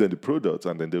 Yeah. You give them the product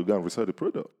and then they'll go and resell the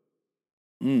product.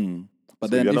 But so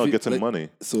then you're not getting money.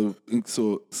 So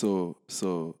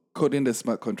coding the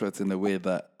smart contracts in a way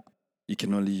that you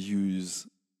can only use,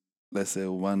 let's say,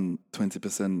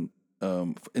 20%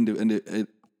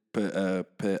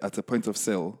 at a point of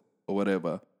sale or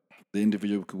whatever, the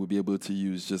individual would be able to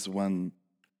use just one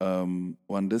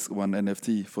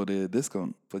NFT for the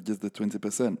discount for just the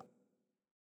 20%.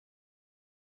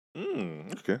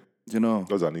 Okay. You know,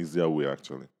 that's an easier way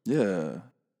actually. Yeah.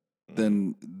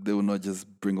 Then they will not just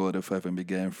bring all the 5 and be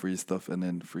getting free stuff and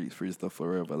then free stuff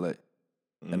forever, like,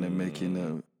 and then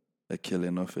making a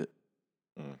killing of it.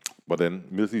 But then,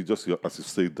 immediately, just as you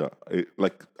say that,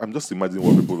 like, I'm just imagining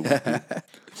what people will do.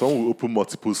 Someone will open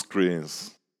multiple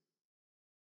screens.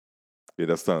 You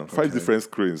understand? 5 different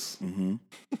screens. And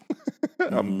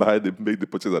make the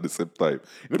purchase at the same time.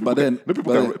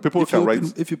 People can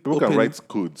write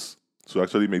codes to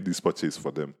actually make this purchase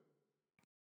for them.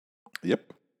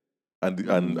 Yep. And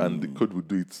the code will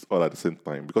do it all at the same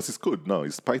time because it's code now.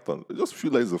 It's Python. Just a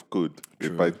few lines of code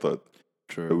in Python.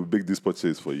 True. It will make this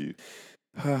purchase for you.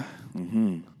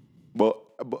 But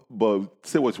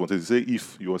say what you wanted to say.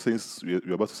 If you were saying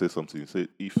you're about to say something, you say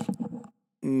if.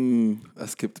 That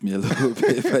skipped me a little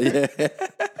bit, but yeah.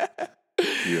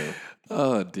 Yeah.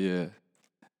 Oh dear.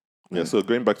 Yeah. So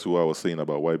going back to what I was saying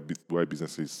about why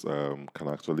businesses can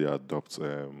actually adopt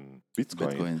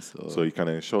Bitcoin. So you can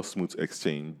ensure smooth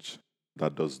exchange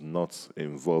that does not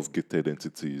involve gated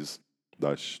entities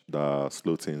that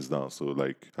slow things down. So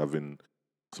like having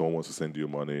someone wants to send you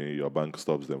money, your bank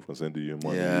stops them from sending you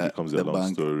money. It becomes a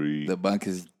long story. The bank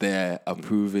is there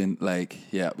approving, like,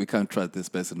 we can't trust this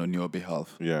person on your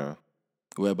behalf. Yeah.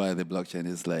 Whereby the blockchain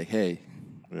is like, hey,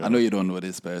 I know you don't know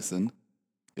this person,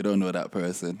 you don't know that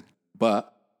person,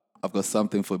 but I've got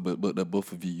something for the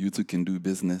both of you. You two can do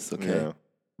business, okay? Yeah.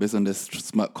 Based on this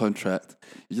smart contract,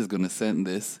 you're just gonna send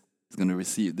this. He's gonna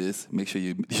receive this. Make sure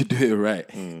you do it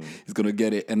right. He's gonna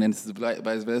get it, and then it's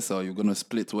vice versa. You're gonna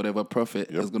split whatever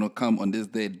profit is gonna come on this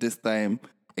day, this time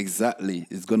exactly.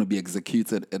 It's gonna be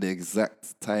executed at the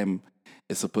exact time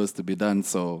it's supposed to be done.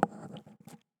 So,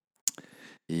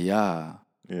 yeah.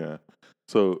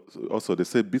 So also they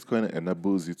say Bitcoin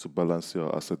enables you to balance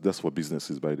your asset. That's for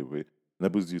businesses, by the way.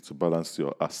 Enables you to balance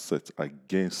your asset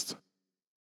against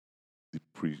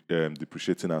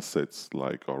depreciating assets,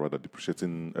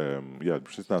 depreciating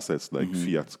assets like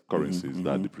fiat currencies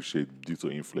that depreciate due to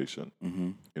inflation.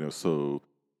 You know, so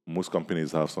most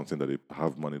companies have something that they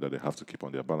have money that they have to keep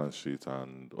on their balance sheet,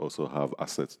 and also have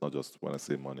assets. Not just when I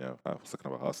say money, I'm talking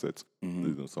about assets. You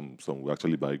know, some will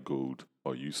actually buy gold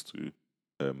or used to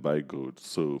buy gold.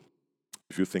 So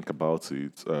if you think about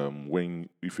it,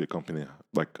 if a company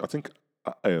like I think.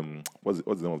 What's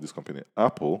the name of this company?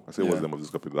 Apple. I say what's the name of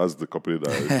this company? That's the company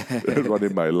that is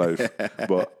running my life.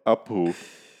 But Apple,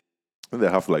 they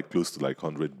have like close to like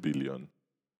 100 billion,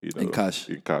 you know, in cash.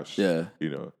 Yeah. You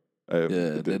know.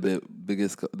 They're the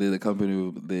biggest. They're the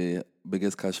company with the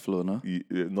biggest cash flow, no?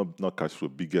 Not cash flow,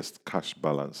 biggest cash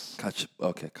balance. Cash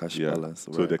balance.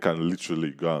 So they can literally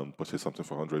go and purchase something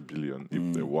for 100 billion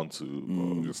if they want to.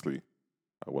 But obviously,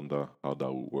 I wonder how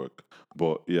that will work.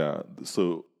 But yeah,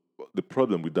 so the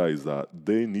problem with that is that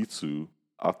they need to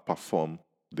outperform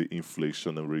the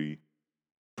inflationary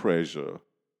pressure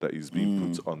that is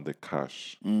being put on the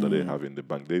cash that they have in the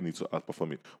bank. They need to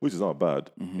outperform it, which is not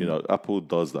bad. Apple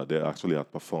does that. They actually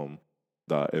outperform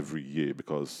that every year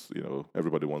because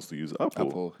everybody wants to use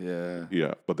Apple. Yeah.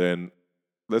 Yeah, but then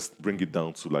let's bring it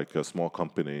down to like a small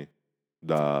company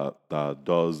that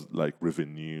does like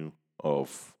revenue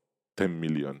of 10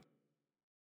 million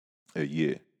a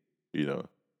year.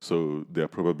 So they're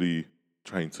probably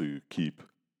trying to keep,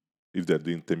 if they're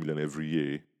doing 10 million every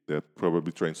year, they're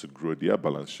probably trying to grow their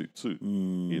balance sheet too.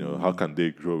 How can they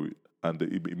grow it? And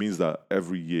it means that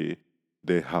every year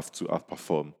they have to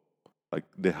outperform. Like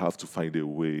they have to find a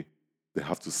way, they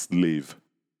have to slave,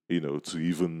 to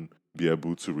even be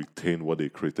able to retain what they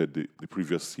created the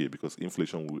previous year because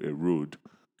inflation will erode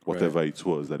whatever it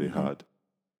was that they had.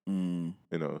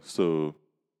 So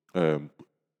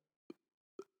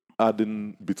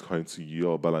adding Bitcoin to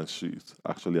your balance sheet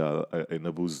actually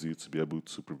enables you to be able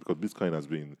to, because Bitcoin has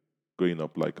been going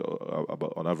up like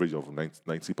about on average of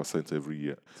 90% every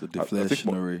year. So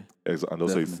deflationary. And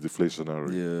also it's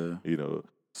deflationary. Yeah.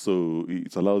 So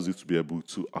it allows you to be able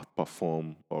to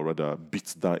outperform or rather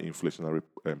beat that inflationary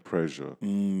pressure.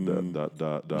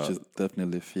 Which is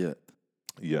definitely fiat.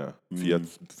 Yeah,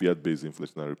 fiat-based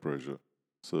inflationary pressure.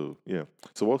 So yeah.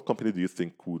 So what company do you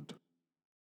think would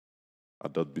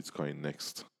adopt Bitcoin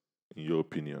next, in your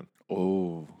opinion?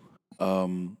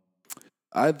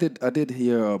 I did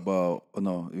hear about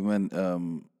when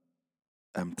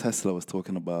Tesla was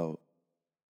talking about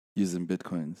using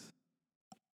Bitcoins.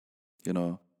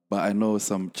 But I know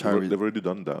some charity. They've already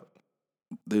done that.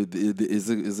 Is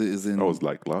in. That was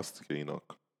like last year,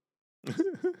 Enoch.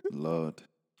 Lord,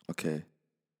 okay.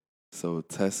 So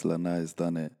Tesla now has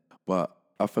done it, but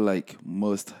I feel like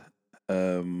most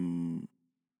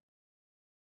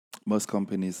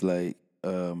companies like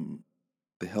the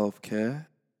healthcare.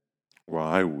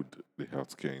 Why would the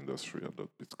healthcare industry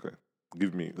adopt Bitcoin? Tell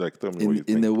me what you think.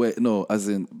 In a way, no, as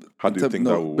in. How do you think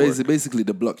that will work? Basically,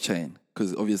 the blockchain,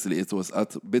 because obviously it was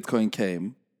Bitcoin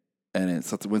came, and then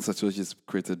when Satoshi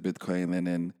created Bitcoin, and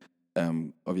then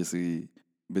obviously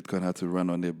Bitcoin had to run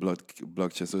on the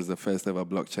blockchain, so it's the first ever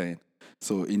blockchain.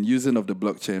 So in using of the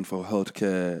blockchain for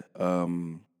healthcare,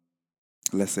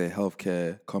 let's say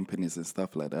healthcare companies and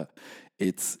stuff like that,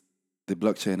 it's the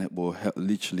blockchain will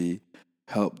literally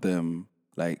help them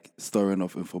like storing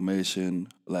of information,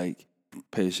 like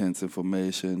patients'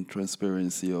 information,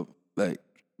 transparency of like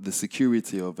the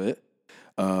security of it,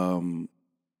 the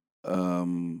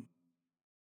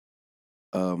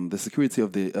security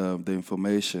of the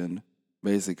information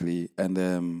basically, and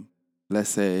then let's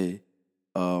say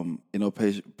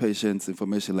patients'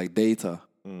 information like data.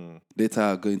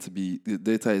 Data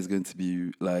is going to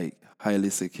be like highly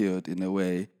secured in a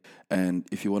way, and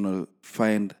if you want to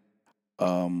find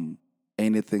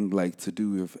anything like to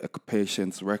do with a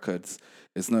patient's records,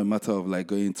 it's not a matter of like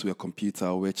going to a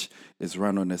computer which is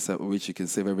run on a server, which you can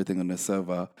save everything on a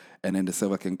server, and then the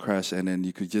server can crash, and then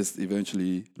you could just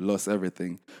eventually lose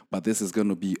everything. But this is going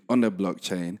to be on the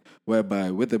blockchain,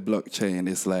 whereby with the blockchain,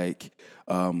 it's like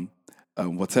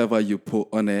whatever you put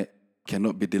on it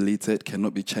cannot be deleted,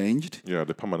 cannot be changed. Yeah,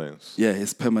 the permanence. Yeah,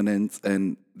 it's permanent,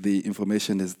 and the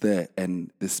information is there,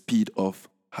 and the speed of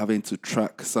having to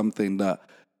track something that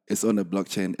is on the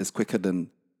blockchain is quicker than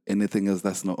anything else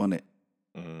that's not on it.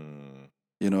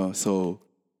 So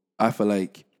I feel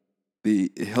like the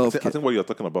healthcare. I think what you're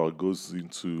talking about goes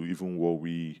into even what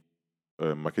we,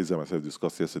 Mackenzie and myself,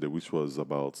 discussed yesterday, which was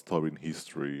about storing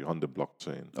history on the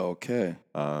blockchain. Okay.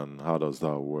 And how does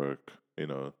that work?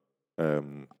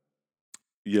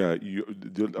 Yeah,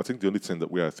 I think the only thing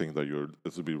that where I think that you're a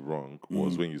little bit wrong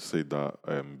was when you say that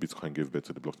Bitcoin gave birth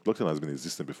to the blockchain. Blockchain has been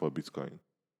existing before Bitcoin.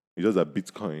 It's just that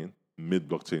Bitcoin made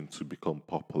blockchain to become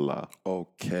popular.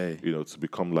 Okay. To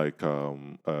become like a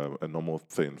normal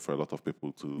thing for a lot of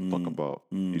people to talk about.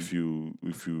 If you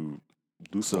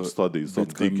do some studies, some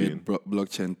Bitcoin digging, made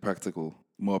blockchain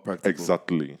more practical.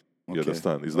 Exactly. Okay. You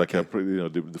understand? It's like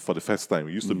for the first time,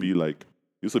 it used to be like.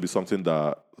 Used to be something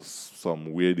that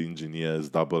some weird engineers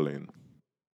dabble in,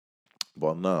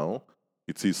 but now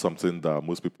it is something that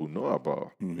most people know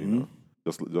about.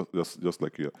 Just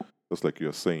like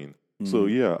you're saying. So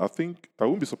yeah, I think I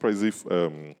wouldn't be surprised if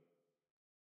the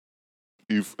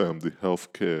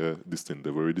healthcare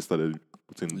they've already started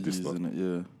putting this using it,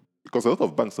 yeah. Because a lot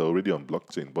of banks are already on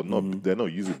blockchain, but they're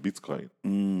not using Bitcoin.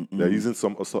 They're using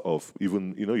some sort of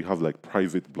even you have like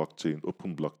private blockchain,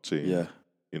 open blockchain. Yeah.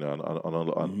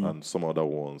 And some other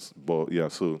ones. But yeah,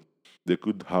 so they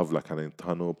could have like an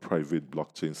internal private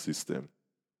blockchain system.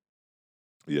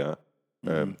 Yeah.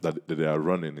 That they are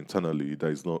running internally that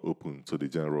is not open to the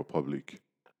general public.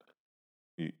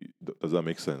 Does that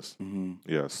make sense?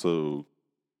 Yeah. So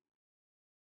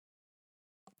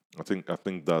I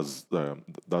think that's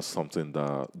something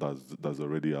that's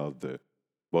already out there.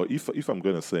 But if I'm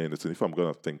gonna say anything, if I'm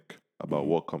gonna think about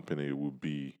what company would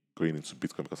be going into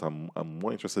Bitcoin, because I'm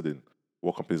more interested in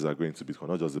what companies are going into Bitcoin,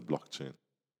 not just the blockchain.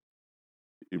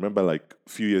 You remember, like a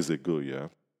few years ago, yeah,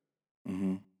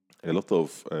 Mm-hmm. a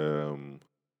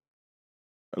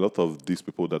lot of these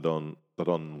people that don't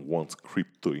want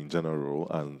crypto in general,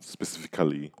 and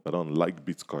specifically that don't like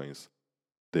bitcoins,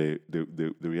 they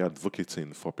were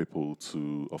advocating for people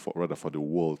to, or for, rather for the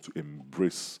world to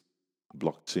embrace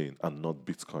blockchain and not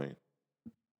Bitcoin.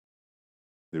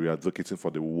 They were advocating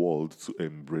for the world to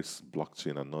embrace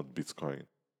blockchain and not Bitcoin.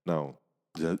 Now,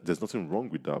 there's nothing wrong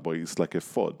with that, but it's like a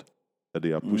FUD that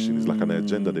they are pushing. It's like an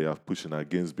agenda they are pushing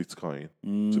against Bitcoin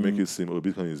to make it seem, oh,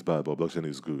 Bitcoin is bad, but blockchain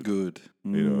is good. Good.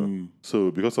 You know,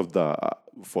 so because of that,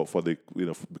 for the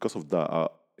because of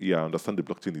that, yeah, I understand the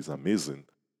blockchain is amazing,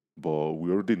 but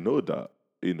we already know that,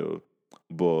 you know.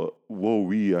 But what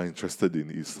we are interested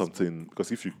in is something,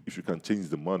 because if you can change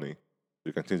the money,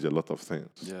 you can change a lot of things.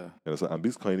 Yeah. You understand? And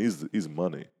Bitcoin is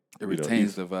money. It You know,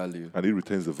 retains the value. and it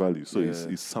retains the value. So Yeah.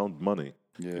 it's sound money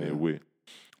in Yeah. a way.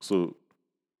 So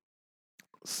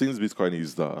since Bitcoin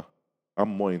is there, I'm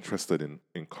more interested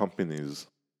in companies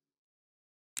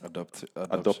Adoption.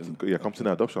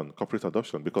 corporate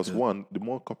adoption. Because Yeah. one, the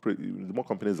more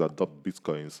companies adopt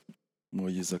Bitcoins, More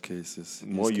user cases.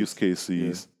 more use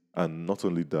cases, Yeah. and not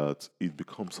only that, it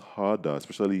becomes harder,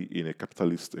 especially in a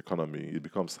capitalist economy, it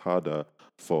becomes harder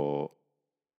for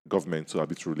government to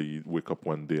arbitrarily wake up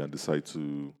one day and decide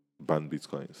to ban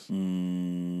Bitcoins.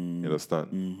 You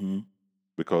understand? Mm-hmm.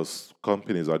 Because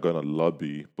companies are going to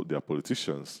lobby their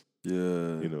politicians,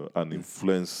 Yeah. you know, and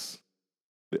influence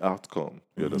the outcome.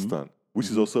 You Mm-hmm. understand? Which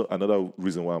is also another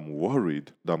reason why I'm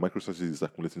worried that MicroStrategy is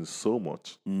accumulating so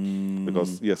much.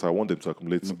 Because yes, I want them to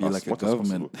accumulate It'll be as like a much as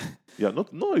possible. government. Yeah,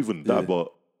 not even Yeah. that,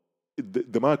 but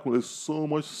they might accumulate so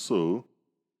much so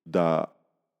that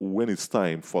when it's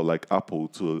time for like Apple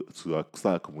to start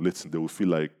accumulating, they will feel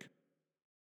like,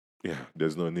 yeah,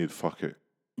 there's no need, fuck it.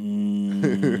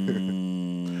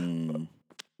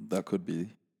 That could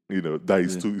be. You know, that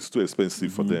is Yeah. it's too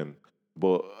expensive for them.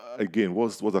 But again,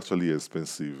 what's actually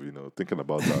expensive? You know, thinking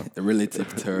about that, A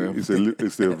relative term. it's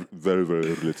a very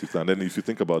very relative. And then if you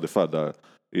think about the fact that,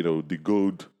 you know, the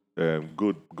gold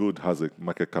has a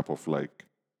market cap of like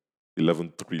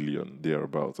 11 trillion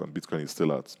thereabouts, and Bitcoin is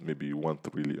still at maybe 1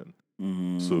 trillion.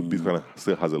 So Bitcoin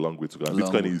still has a long way to go. And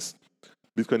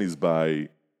Bitcoin is by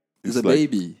It's a like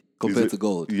baby compared to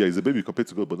gold. Yeah, it's a baby compared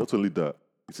to gold. But not only that,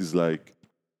 it is like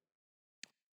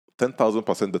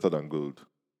 10,000% better than gold.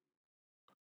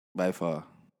 By far.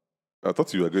 I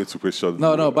thought you were going to question.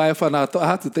 No, by far. No, I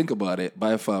had to think about it.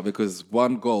 By far, because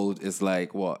one gold is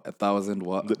like what, 1,000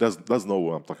 what? That's not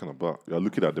what I'm talking about. You're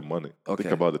looking at the money. Okay.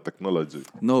 Think about the technology.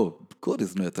 No, gold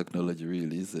is not a technology,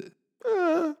 really, is it?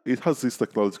 It has its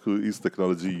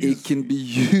technology. It can be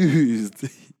used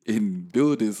in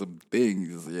building some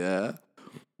things, yeah.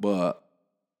 But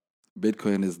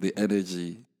Bitcoin is the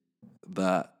energy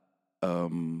that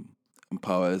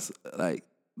empowers, like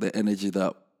the energy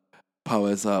that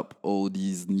powers up all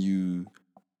these new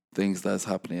things that's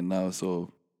happening now.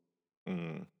 So,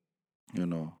 you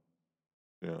know.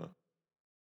 Yeah.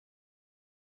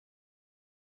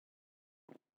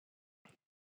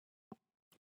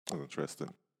 That's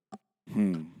interesting.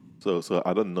 So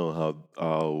I don't know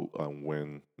how and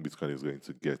when Bitcoin is going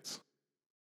to get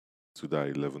to that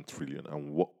 11 trillion,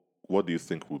 and what do you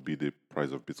think will be the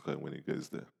price of Bitcoin when it gets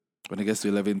there? When it gets to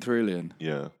 11 trillion.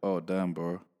 Yeah. Oh, damn,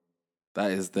 bro.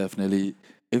 That is definitely,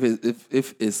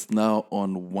 if it's now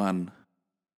on one,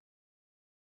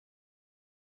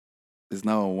 it's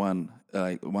now on one,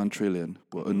 like 1 trillion.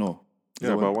 Well, no. Is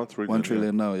Yeah, it about 1 trillion. 1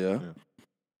 trillion now, yeah? Yeah.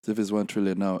 So if it's 1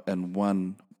 trillion now and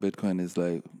one Bitcoin is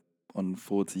like on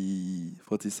 40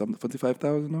 something,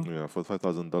 45,000 now? Yeah,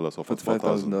 $45,000 or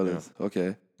 $45,000. Yeah,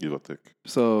 Okay. give or take.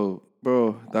 So,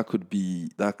 bro,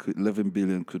 11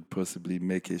 billion could possibly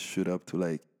make it shoot up to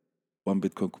like one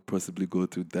Bitcoin could possibly go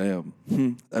to, damn,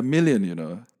 a million, you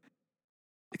know.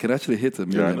 It can actually hit a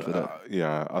million for that.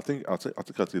 Yeah, I think at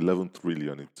 11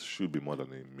 trillion, it should be more than a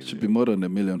million. Should be more than a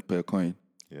million per coin.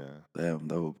 Yeah. Damn,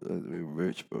 that would be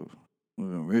rich, bro.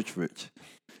 Rich. Rich.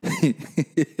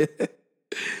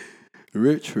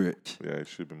 Yeah, it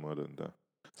should be more than that.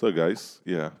 So, guys,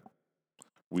 yeah,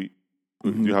 do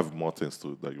you have more things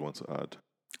that you want to add?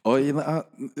 Oh, you know,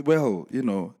 well, you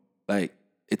know, like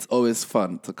it's always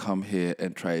fun to come here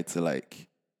and try to like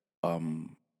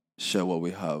share what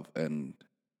we have and,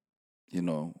 you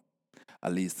know,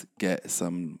 at least get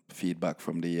some feedback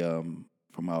from the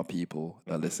from our people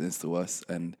that listens to us,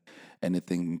 and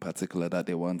anything in particular that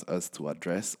they want us to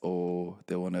address, or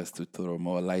they want us to throw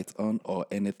more light on, or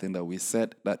anything that we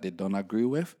said that they don't agree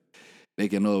with, they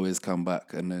can always come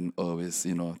back and then always,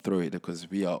 throw it, because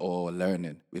we are all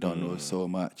learning. We don't know so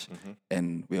much,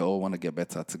 and we all want to get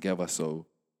better together. So,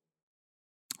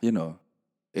 it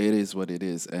is what it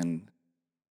is, and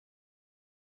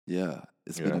yeah,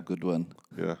 it's been a good one.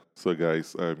 Yeah. So,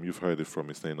 guys, you've heard it from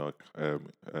Mr.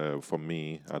 Enoch. For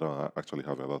me, I don't actually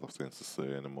have a lot of things to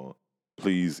say anymore.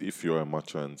 Please, if you're a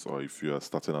merchant or if you are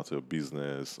starting out your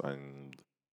business and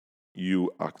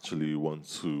you actually want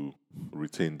to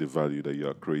retain the value that you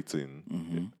are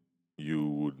creating, you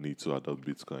would need to adopt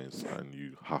Bitcoins, and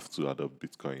you have to adopt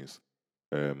Bitcoins.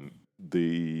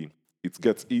 It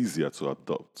gets easier to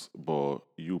adopt, but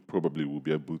you probably will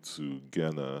be able to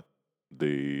garner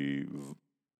the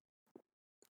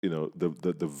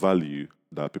the value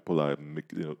that people are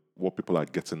making, what people are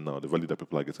getting now, the value that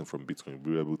people are getting from Bitcoin.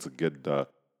 We're able to get that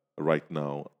right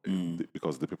now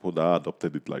because the people that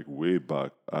adopted it like way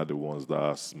back are the ones that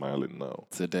are smiling now.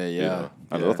 Today, yeah.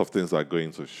 And a lot of things are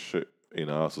going to shit in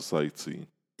our society.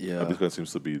 Yeah. And Bitcoin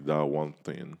seems to be that one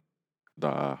thing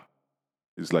that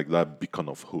is like that beacon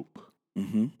of hope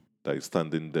that is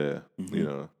standing there,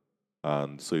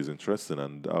 And so it's interesting,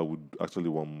 and I would actually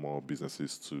want more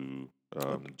businesses to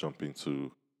jump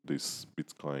into this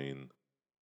Bitcoin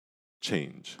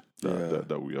change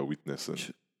that we are witnessing.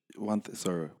 One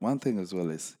thing as well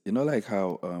is, like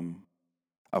how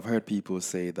I've heard people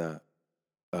say that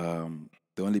the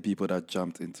only people that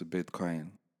jumped into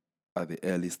Bitcoin at the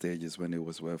early stages when it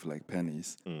was worth like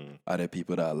pennies are the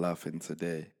people that are laughing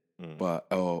today. But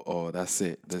that's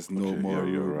it. There's no more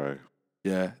room. You're right.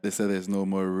 Yeah, they said there's no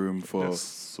more room for. There's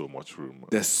so much room. Man.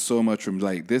 There's so much room.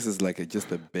 Like, this is like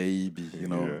just a baby, You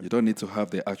don't need to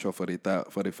have the actual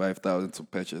 45,000 to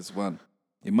purchase one.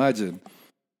 Imagine,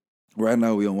 right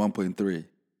now we're on 1.3,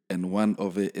 and one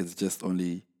of it is just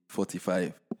only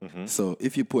 45. So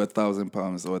if you put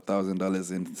 £1,000 or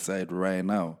 $1,000 inside right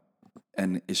now,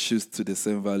 and it shoots to the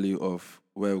same value of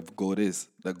where gold is,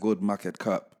 the gold market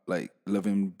cap, like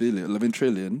 11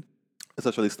 trillion. Let's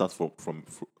actually start from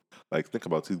like, think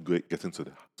about it getting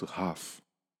to half.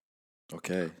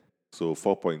 Okay. So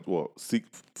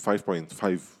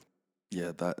 5.5.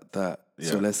 Yeah, that. Yeah.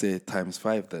 So let's say times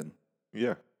 5 then.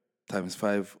 Yeah. Times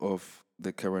 5 of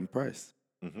the current price.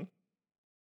 It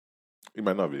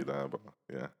might not be that, but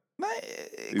yeah. Nah,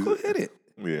 it could hit it.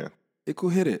 Yeah. It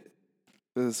could hit it.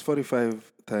 It's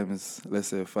 45 times, let's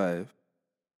say 5.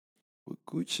 With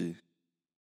Gucci.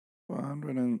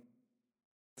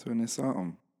 120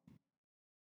 something.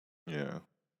 Yeah.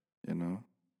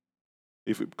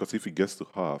 Because if it gets to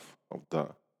half of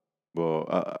that,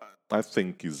 but I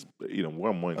think is what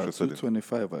I'm more interested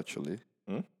 225 actually.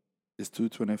 It's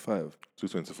 225.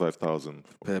 225,000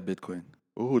 per Bitcoin.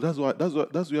 Oh, that's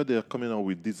where they are coming out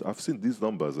with this. I've seen these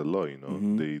numbers a lot.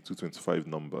 The 225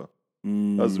 number.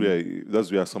 That's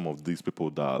where some of these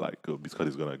people that are like, Bitcoin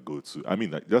is gonna go to. I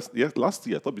mean, like last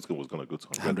year I thought Bitcoin was gonna go to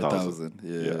 100,000.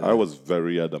 Yeah, I was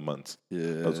very adamant.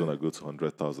 Yeah, I was gonna go to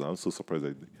 100,000. I'm so surprised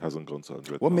that it hasn't gone to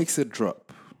 100,000. What makes it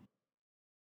drop?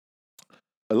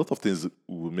 A lot of things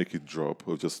will make it drop.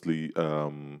 Obviously,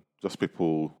 just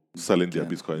people selling their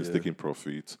Bitcoins, taking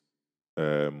profit.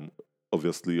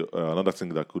 Obviously, another thing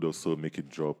that could also make it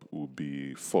drop would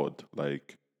be FUD,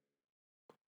 like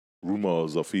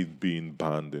rumors of it being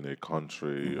banned in a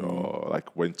country, or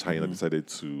like when China decided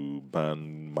to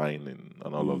ban mining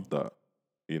and all of that.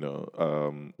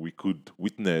 We could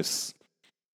witness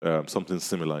something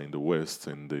similar in the West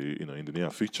in the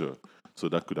near future. So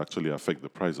that could actually affect the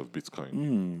price of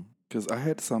Bitcoin. Because I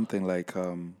heard something like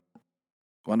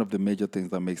one of the major things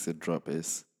that makes it drop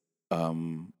is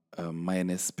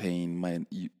minus paying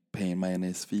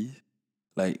minus fee,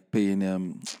 like paying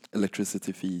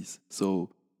electricity fees.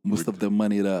 So most of the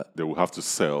money that they will have to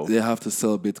sell,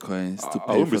 Bitcoins to pay.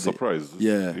 I won't be surprised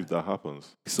if that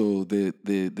happens. So they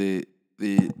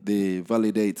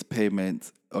validate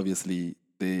payment. Obviously,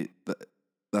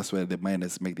 that's where the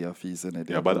miners make their fees, and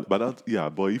but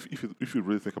if you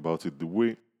really think about it, the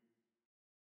way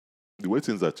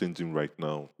things are changing right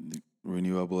now,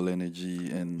 renewable energy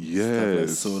and stuff like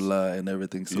solar and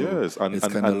everything. So and it's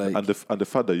kind of like the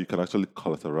fact that you can actually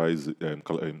collateralize it and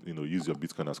use your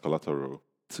Bitcoin as collateral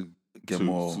to get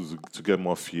more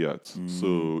fiat.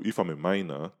 So if I'm a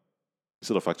miner,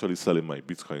 instead of actually selling my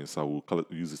Bitcoins, I will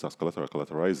use it as collateral,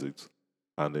 collateralize it,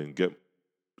 and then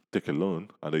take a loan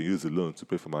and then use the loan to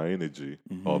pay for my energy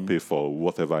or pay for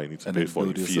whatever I need to pay for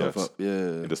in fiat.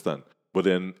 Understand? But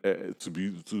then to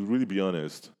really be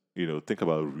honest, think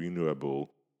about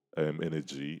renewable.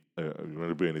 energy,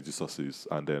 renewable energy sources,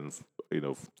 and then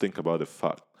think about the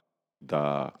fact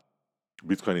that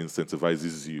Bitcoin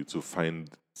incentivizes you to find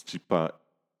cheaper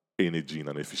energy in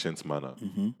an efficient manner.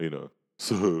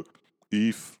 So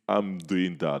if I'm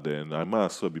doing that, then I might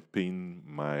as well be paying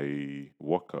my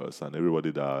workers and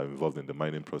everybody that are involved in the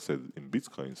mining process in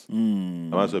Bitcoins.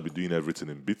 I might as well be doing everything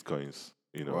in Bitcoins.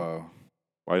 Wow.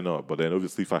 Why not? But then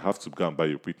obviously, if I have to go and buy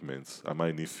equipment, I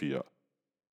might need fiat.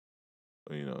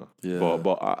 Yeah.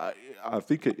 But I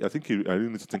think I really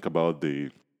need to think about the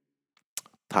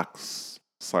tax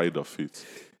side of it.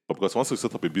 But because once you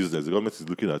set up a business, the government is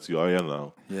looking at you.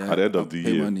 Now. Yeah. At the end of the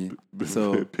pay year, money.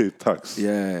 So pay tax.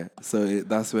 yeah. So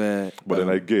that's where. But then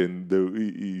again,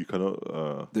 you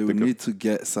cannot. They will need to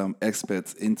get some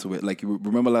experts into it. Like, you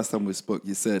remember last time we spoke,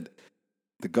 you said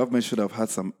the government should have had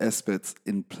some experts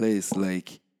in place,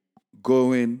 like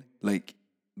going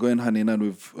hand in hand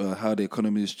with how the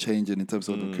economy is changing in terms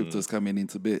of the cryptos coming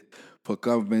into bit, for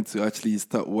government to actually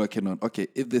start working on, okay,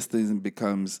 if this thing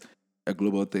becomes a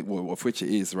global thing, well, of which it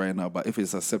is right now, but if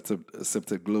it's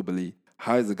accepted globally,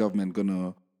 how is the government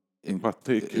gonna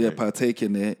partake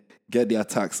in it, get their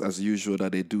tax as usual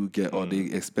that they do get, or they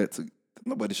expect to?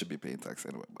 Nobody should be paying tax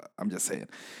anyway, but I'm just saying.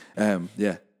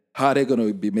 How are they going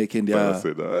to be making their... Never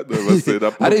say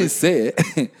that. I didn't say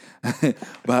it.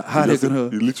 But how are they going to...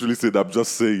 You literally said, I'm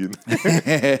just saying.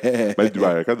 By the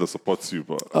way, I kind of support you,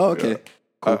 but... Oh, okay. Yeah,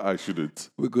 cool. I shouldn't.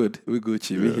 We're good. We're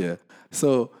here.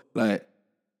 So, like,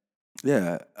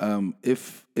 yeah,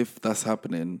 if that's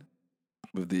happening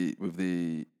with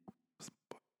the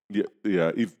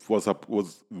Yeah. If what's up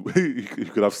was he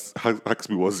could have asked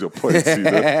me what's your point.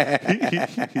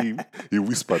 He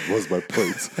whispered, "What's my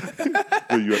point?"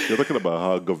 You're talking about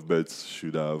how governments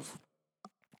should have,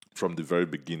 from the very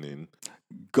beginning,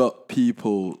 got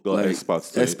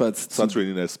experts start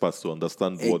training experts to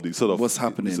understand what's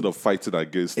happening instead of fighting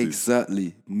against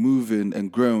it. Moving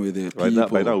and growing with it. By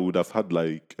now we would have had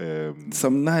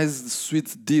some nice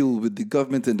sweet deal with the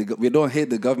government, and we don't hate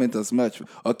the government as much.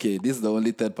 Okay, this is the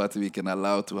only third party we can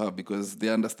allow to have because they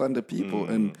understand the people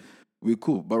and we're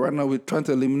cool. But right now we're trying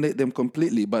to eliminate them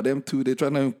completely. But them too, they're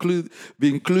trying to be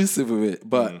inclusive with it,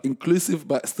 but inclusive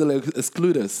but still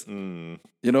exclude us.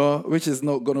 Which is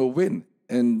not gonna win.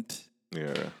 And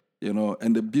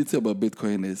and the beauty about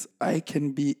Bitcoin is I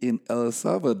can be in El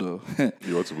Salvador.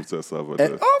 You want to move to El Salvador?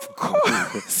 And of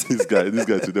course. this guy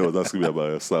today was asking me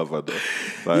about El Salvador.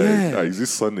 Is it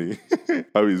sunny?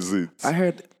 How is it? I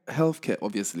heard healthcare,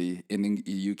 obviously, in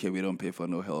the UK we don't pay for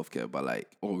no healthcare, but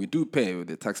we do pay with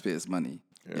the taxpayers' money.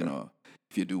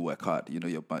 If you do work hard,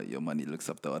 your money looks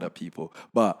up to other people.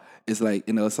 But it's like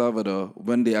in El Salvador,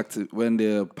 when they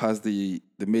passed they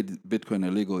made Bitcoin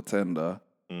a legal tender,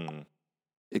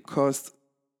 it cost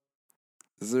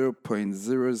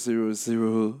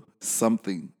 0.000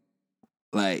 something,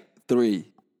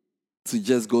 3, to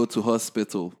just go to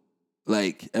hospital.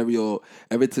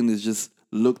 Everything is just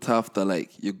looked after.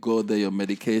 You go there, your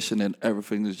medication and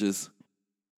everything is just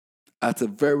at a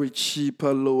very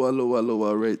cheaper,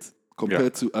 lower rate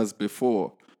compared to as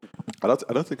before. I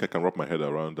don't think I can wrap my head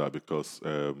around that because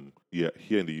here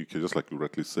in the UK, just like you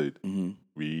rightly said,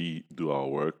 we do our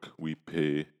work, we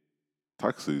pay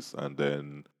taxes, and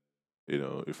then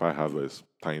if I have a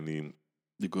tiny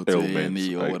you go to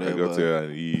A&E or whatever, I go to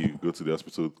A&E, go to the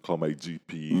hospital, call my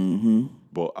GP.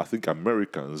 But I think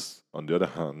Americans, on the other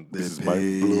hand, this is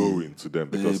mind blowing to them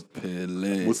because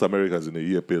most Americans in a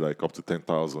year pay up to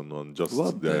 10,000 on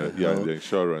just their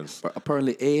insurance. But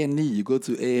apparently A&E, you go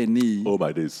to A&E. Oh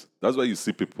my days! That's why you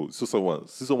see people. See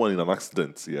someone in an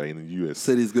accident in the US.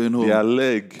 Said he's going home. Their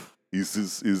leg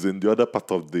is in the other part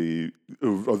of the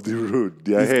road.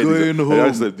 Their head going home.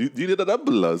 I said, do you need an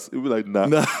ambulance? He'll be like,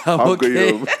 nah I'm okay.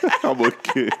 Going home. I'm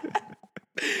okay.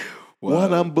 Wow.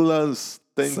 One ambulance,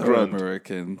 10 grand.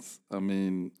 Americans. I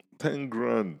mean, 10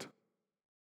 grand.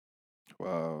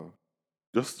 Wow.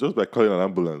 Just by calling an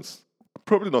ambulance.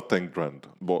 Probably not 10 grand,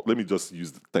 but let me just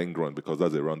use the 10 grand because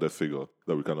that's a rounded figure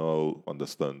that we can all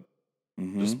understand.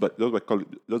 Just by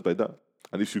that.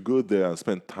 And if you go there and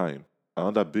spend time,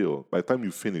 another bill, by the time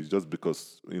you finish, just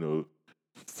because,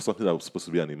 something that was supposed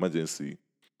to be an emergency,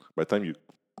 by the time you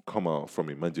come out from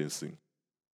emergency,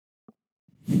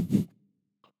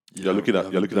 you're looking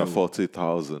at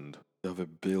 40,000. You have a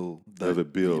bill.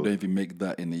 You don't even make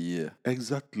that in a year.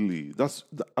 Exactly.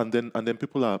 And then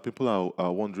people are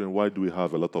wondering, why do we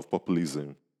have a lot of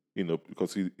populism?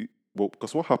 Because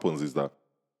what happens is that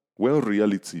when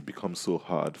reality becomes so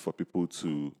hard for people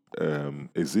to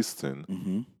exist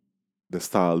in, they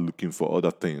start looking for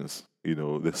other things.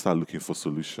 They start looking for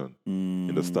solution.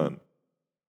 Understand?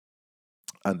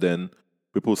 And then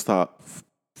people start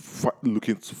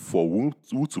looking for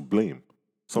who to blame.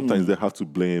 Sometimes they have to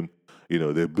blame,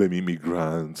 they blame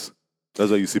immigrants. That's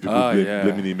why you see people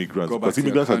blaming immigrants. Go back Because to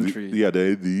your immigrants are country.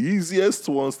 they're the easiest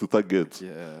ones to target.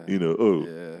 Yeah.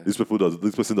 This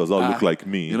person does not look like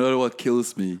me. You know what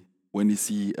kills me? When you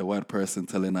see a white person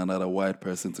telling another white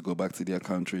person to go back to their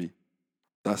country.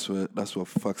 That's what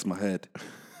fucks my head.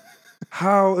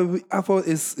 I thought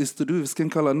it's to do with skin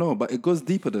color, no, but it goes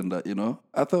deeper than that,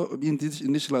 I thought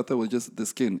initially it was just the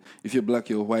skin. If you're black,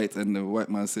 you're white, and the white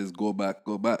man says go back.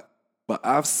 But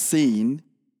I've seen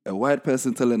a white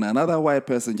person telling another white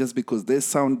person just because they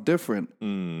sound different,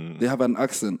 they have an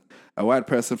accent. A white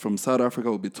person from South Africa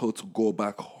will be told to go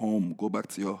back home, go back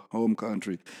to your home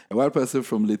country. A white person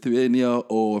from Lithuania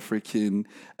or freaking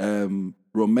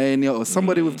Romania or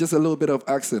somebody with just a little bit of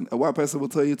accent, a white person will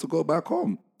tell you to go back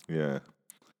home. Yeah.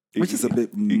 Which is a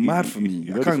bit mad for me.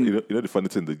 You know the funny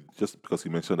thing, that just because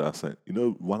you mentioned the accent,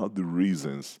 one of the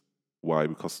reasons why,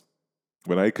 because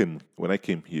when I came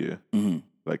here,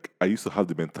 like I used to have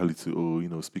the mentality,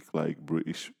 speak like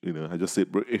British, I just say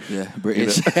British. Yeah,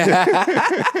 British.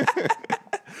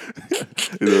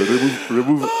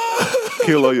 Remove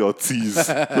kill all your T's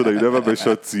so that you never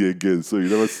mention T again. So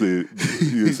you say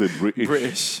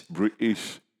British.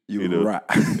 British. You rat.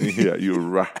 Yeah, you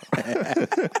rat. I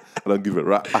don't give a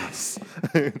rat ass.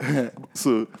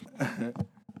 So I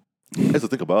used to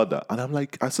think about that, and I'm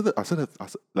like, I said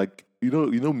like,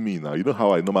 me now. You know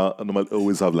how I normally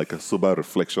always have like a sober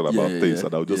reflection about things,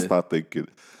 and I'll just start thinking,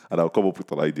 and I'll come up with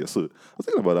an idea. So I was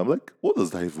thinking about it. I'm like, what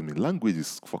does that even mean? Language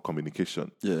is for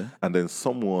communication. Yeah. And then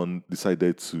someone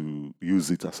decided to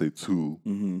use it as a tool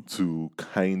to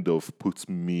kind of put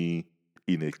me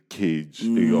in a cage,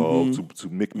 or to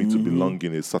make me to belong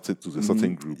in a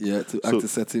certain group. Yeah, to act a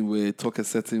certain way, talk a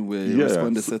certain way,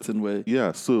 respond a certain way.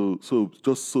 Yeah, so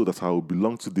just so that I will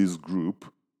belong to this group,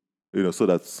 so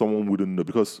that someone wouldn't know.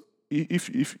 Because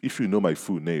if you know my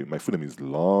full name is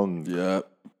long. Yeah.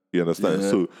 You understand? Yeah.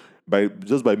 So by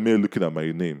me looking at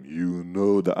my name, you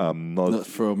know that I'm not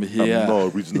from here. I'm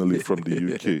not originally from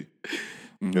the UK.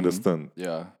 You understand?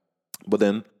 Yeah. But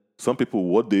then some people,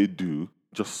 what they do,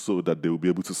 just so that they will be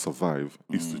able to survive,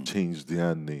 is to change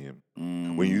their name.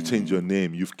 When you change your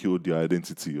name, you've killed your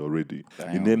identity already.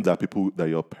 Damn. The name that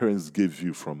your parents gave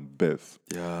you from birth.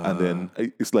 Yeah. And then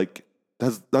it's like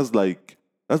that's like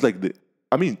the.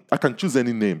 I mean, I can choose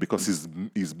any name because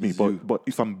it's me. But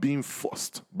if I'm being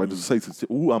forced by the society,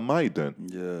 who am I then?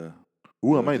 Yeah.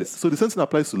 Who am I then? So the same thing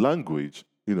applies to language.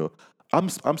 I'm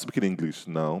speaking English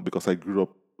now because I grew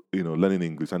up, learning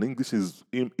English, and English is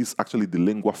actually the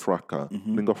lingua franca,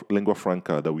 lingua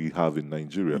franca that we have in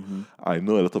Nigeria. I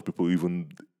know a lot of people, even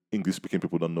English-speaking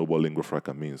people, don't know what lingua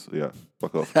franca means. Yeah,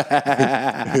 fuck off.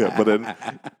 Yeah, but then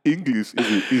English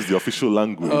is the official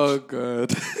language. Oh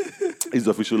God. It's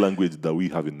the official language that we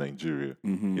have in Nigeria.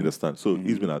 You understand? So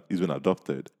it's been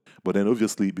adopted. But then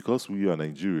obviously, because we are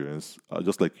Nigerians,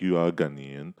 just like you are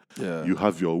Ghanaian, you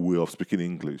have your way of speaking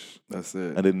English. That's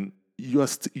it. And then you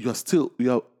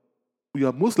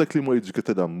are most likely more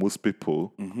educated than most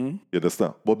people. You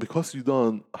understand? But because you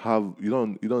don't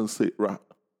say right,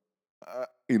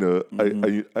 you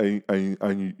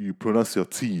pronounce your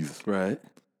T's. Right.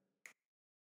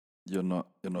 You're not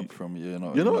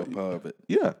part of it.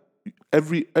 Yeah.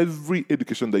 Every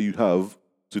education that you have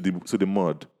to the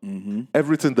mud,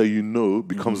 everything that you know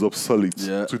becomes obsolete.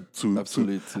 Yeah,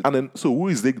 absolutely. And then, so who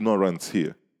is the ignorant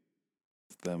here?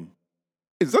 It's them.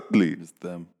 Exactly. It's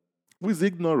them. Who is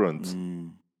ignorant?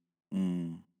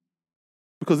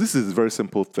 Because this is a very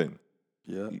simple thing.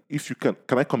 Yeah. If you can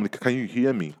I communicate? Can you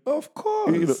hear me? Of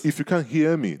course. If you can't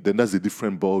hear me, then that's a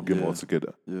different ball game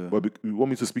altogether. Yeah. But you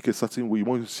want me to speak a certain way? You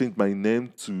want me to change my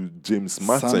name to James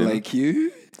Martin? Sound like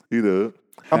you?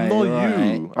 I'm not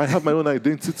you. I have my own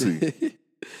identity.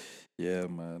 Yeah,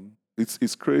 man.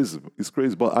 It's crazy. It's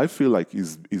crazy. But I feel like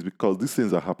it's because these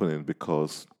things are happening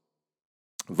because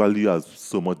value has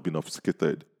so much been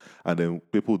obfuscated, and then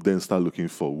people then start looking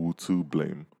for who to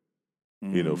blame.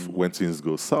 When things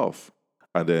go south.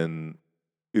 And then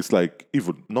it's like,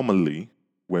 even normally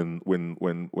when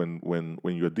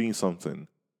you're doing something,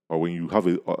 or when you have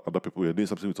other people, you're doing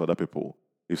something with other people,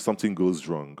 if something goes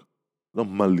wrong,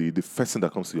 normally the first thing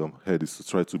that comes to your head is to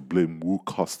try to blame who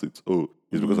caused it. Oh,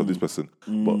 it's because of this person.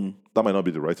 But that might not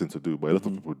be the right thing to do. But a lot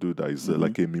of people do that. It's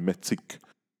like a mimetic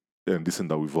and this thing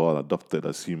that we've all adopted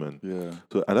as human. Yeah.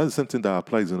 So, and that's the same thing that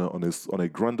applies on a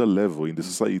grander level in the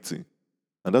society.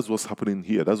 And that's what's happening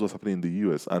here. That's what's happening in the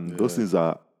US. And those things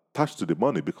are attached to the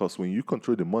money, because when you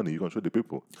control the money, you control the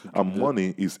people. And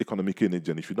money is economic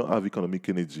energy. And if you don't have economic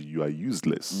energy, you are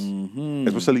useless,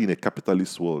 especially in a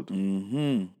capitalist world.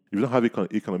 If you don't have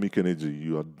economic energy,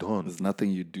 you are done. There's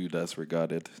nothing you do that's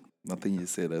regarded. Nothing you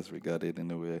say that's regarded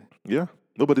in a way. Yeah.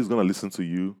 Nobody's going to listen to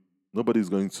you. Nobody's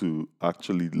going to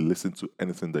actually listen to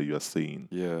anything that you are saying.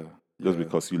 Yeah. Just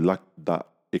because you lack that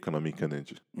economic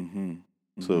energy.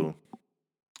 So,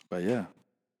 but yeah,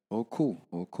 all cool.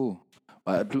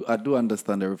 But I do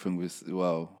understand everything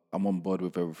I'm on board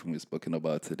with everything we've spoken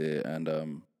about today,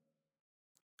 and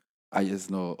I just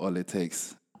know all it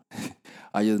takes.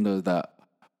 I just know that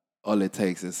all it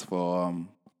takes is for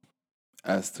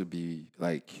us to be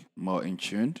like more in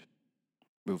tune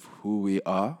with who we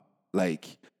are.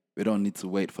 Like we don't need to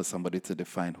wait for somebody to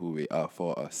define who we are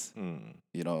for us.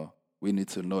 You know, we need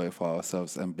to know it for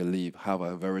ourselves and have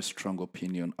a very strong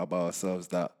opinion about ourselves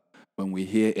that when we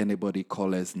hear anybody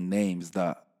call us names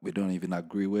that we don't even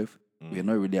agree with, we're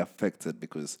not really affected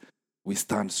because we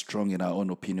stand strong in our own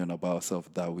opinion about ourselves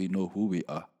that we know who we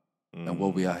are and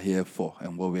what we are here for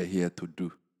and what we're here to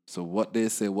do. So what they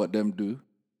say, what them do,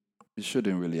 it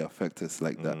shouldn't really affect us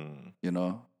like that, you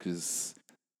know, because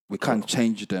we can't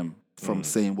change them from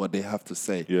saying what they have to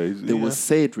say. They will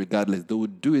say it regardless. They will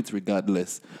do it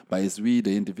regardless. But it's we,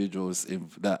 the individuals,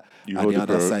 that at the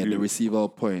other side, the receiver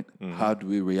point, how do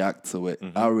we react to it?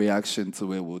 Our reaction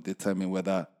to it will determine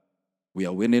whether we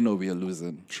are winning or we are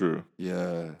losing. True.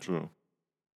 Yeah. True.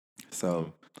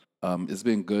 So it's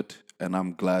been good, and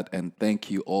I'm glad. And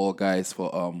thank you all, guys, for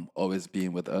always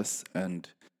being with us and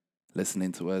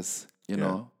listening to us, you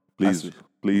know.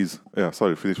 Please. Yeah,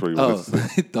 sorry, finish what you wanted to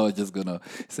say. I was just gonna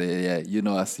say, yeah, you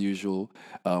know, as usual,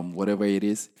 whatever it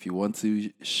is, if you want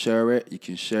to share it, you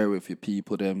can share it with your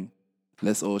people. Then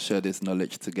let's all share this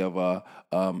knowledge together.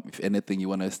 If anything you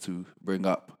want us to bring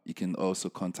up, you can also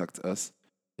contact us,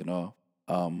 you know,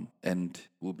 and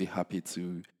we'll be happy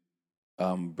to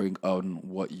bring on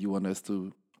what you want us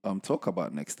to talk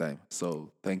about next time.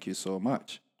 So thank you so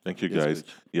much. Thank you, guys.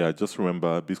 Rich. Yeah, just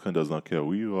remember, Bitcoin does not care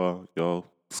who you are, your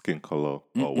skin color,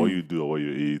 or what you do, or what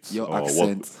you eat, your or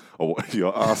accent,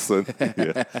 your accent,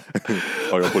 yeah,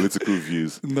 or your political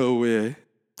views. No way.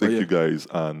 Thank you, guys,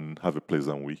 and have a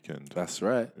pleasant weekend. That's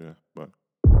right. Yeah, bye.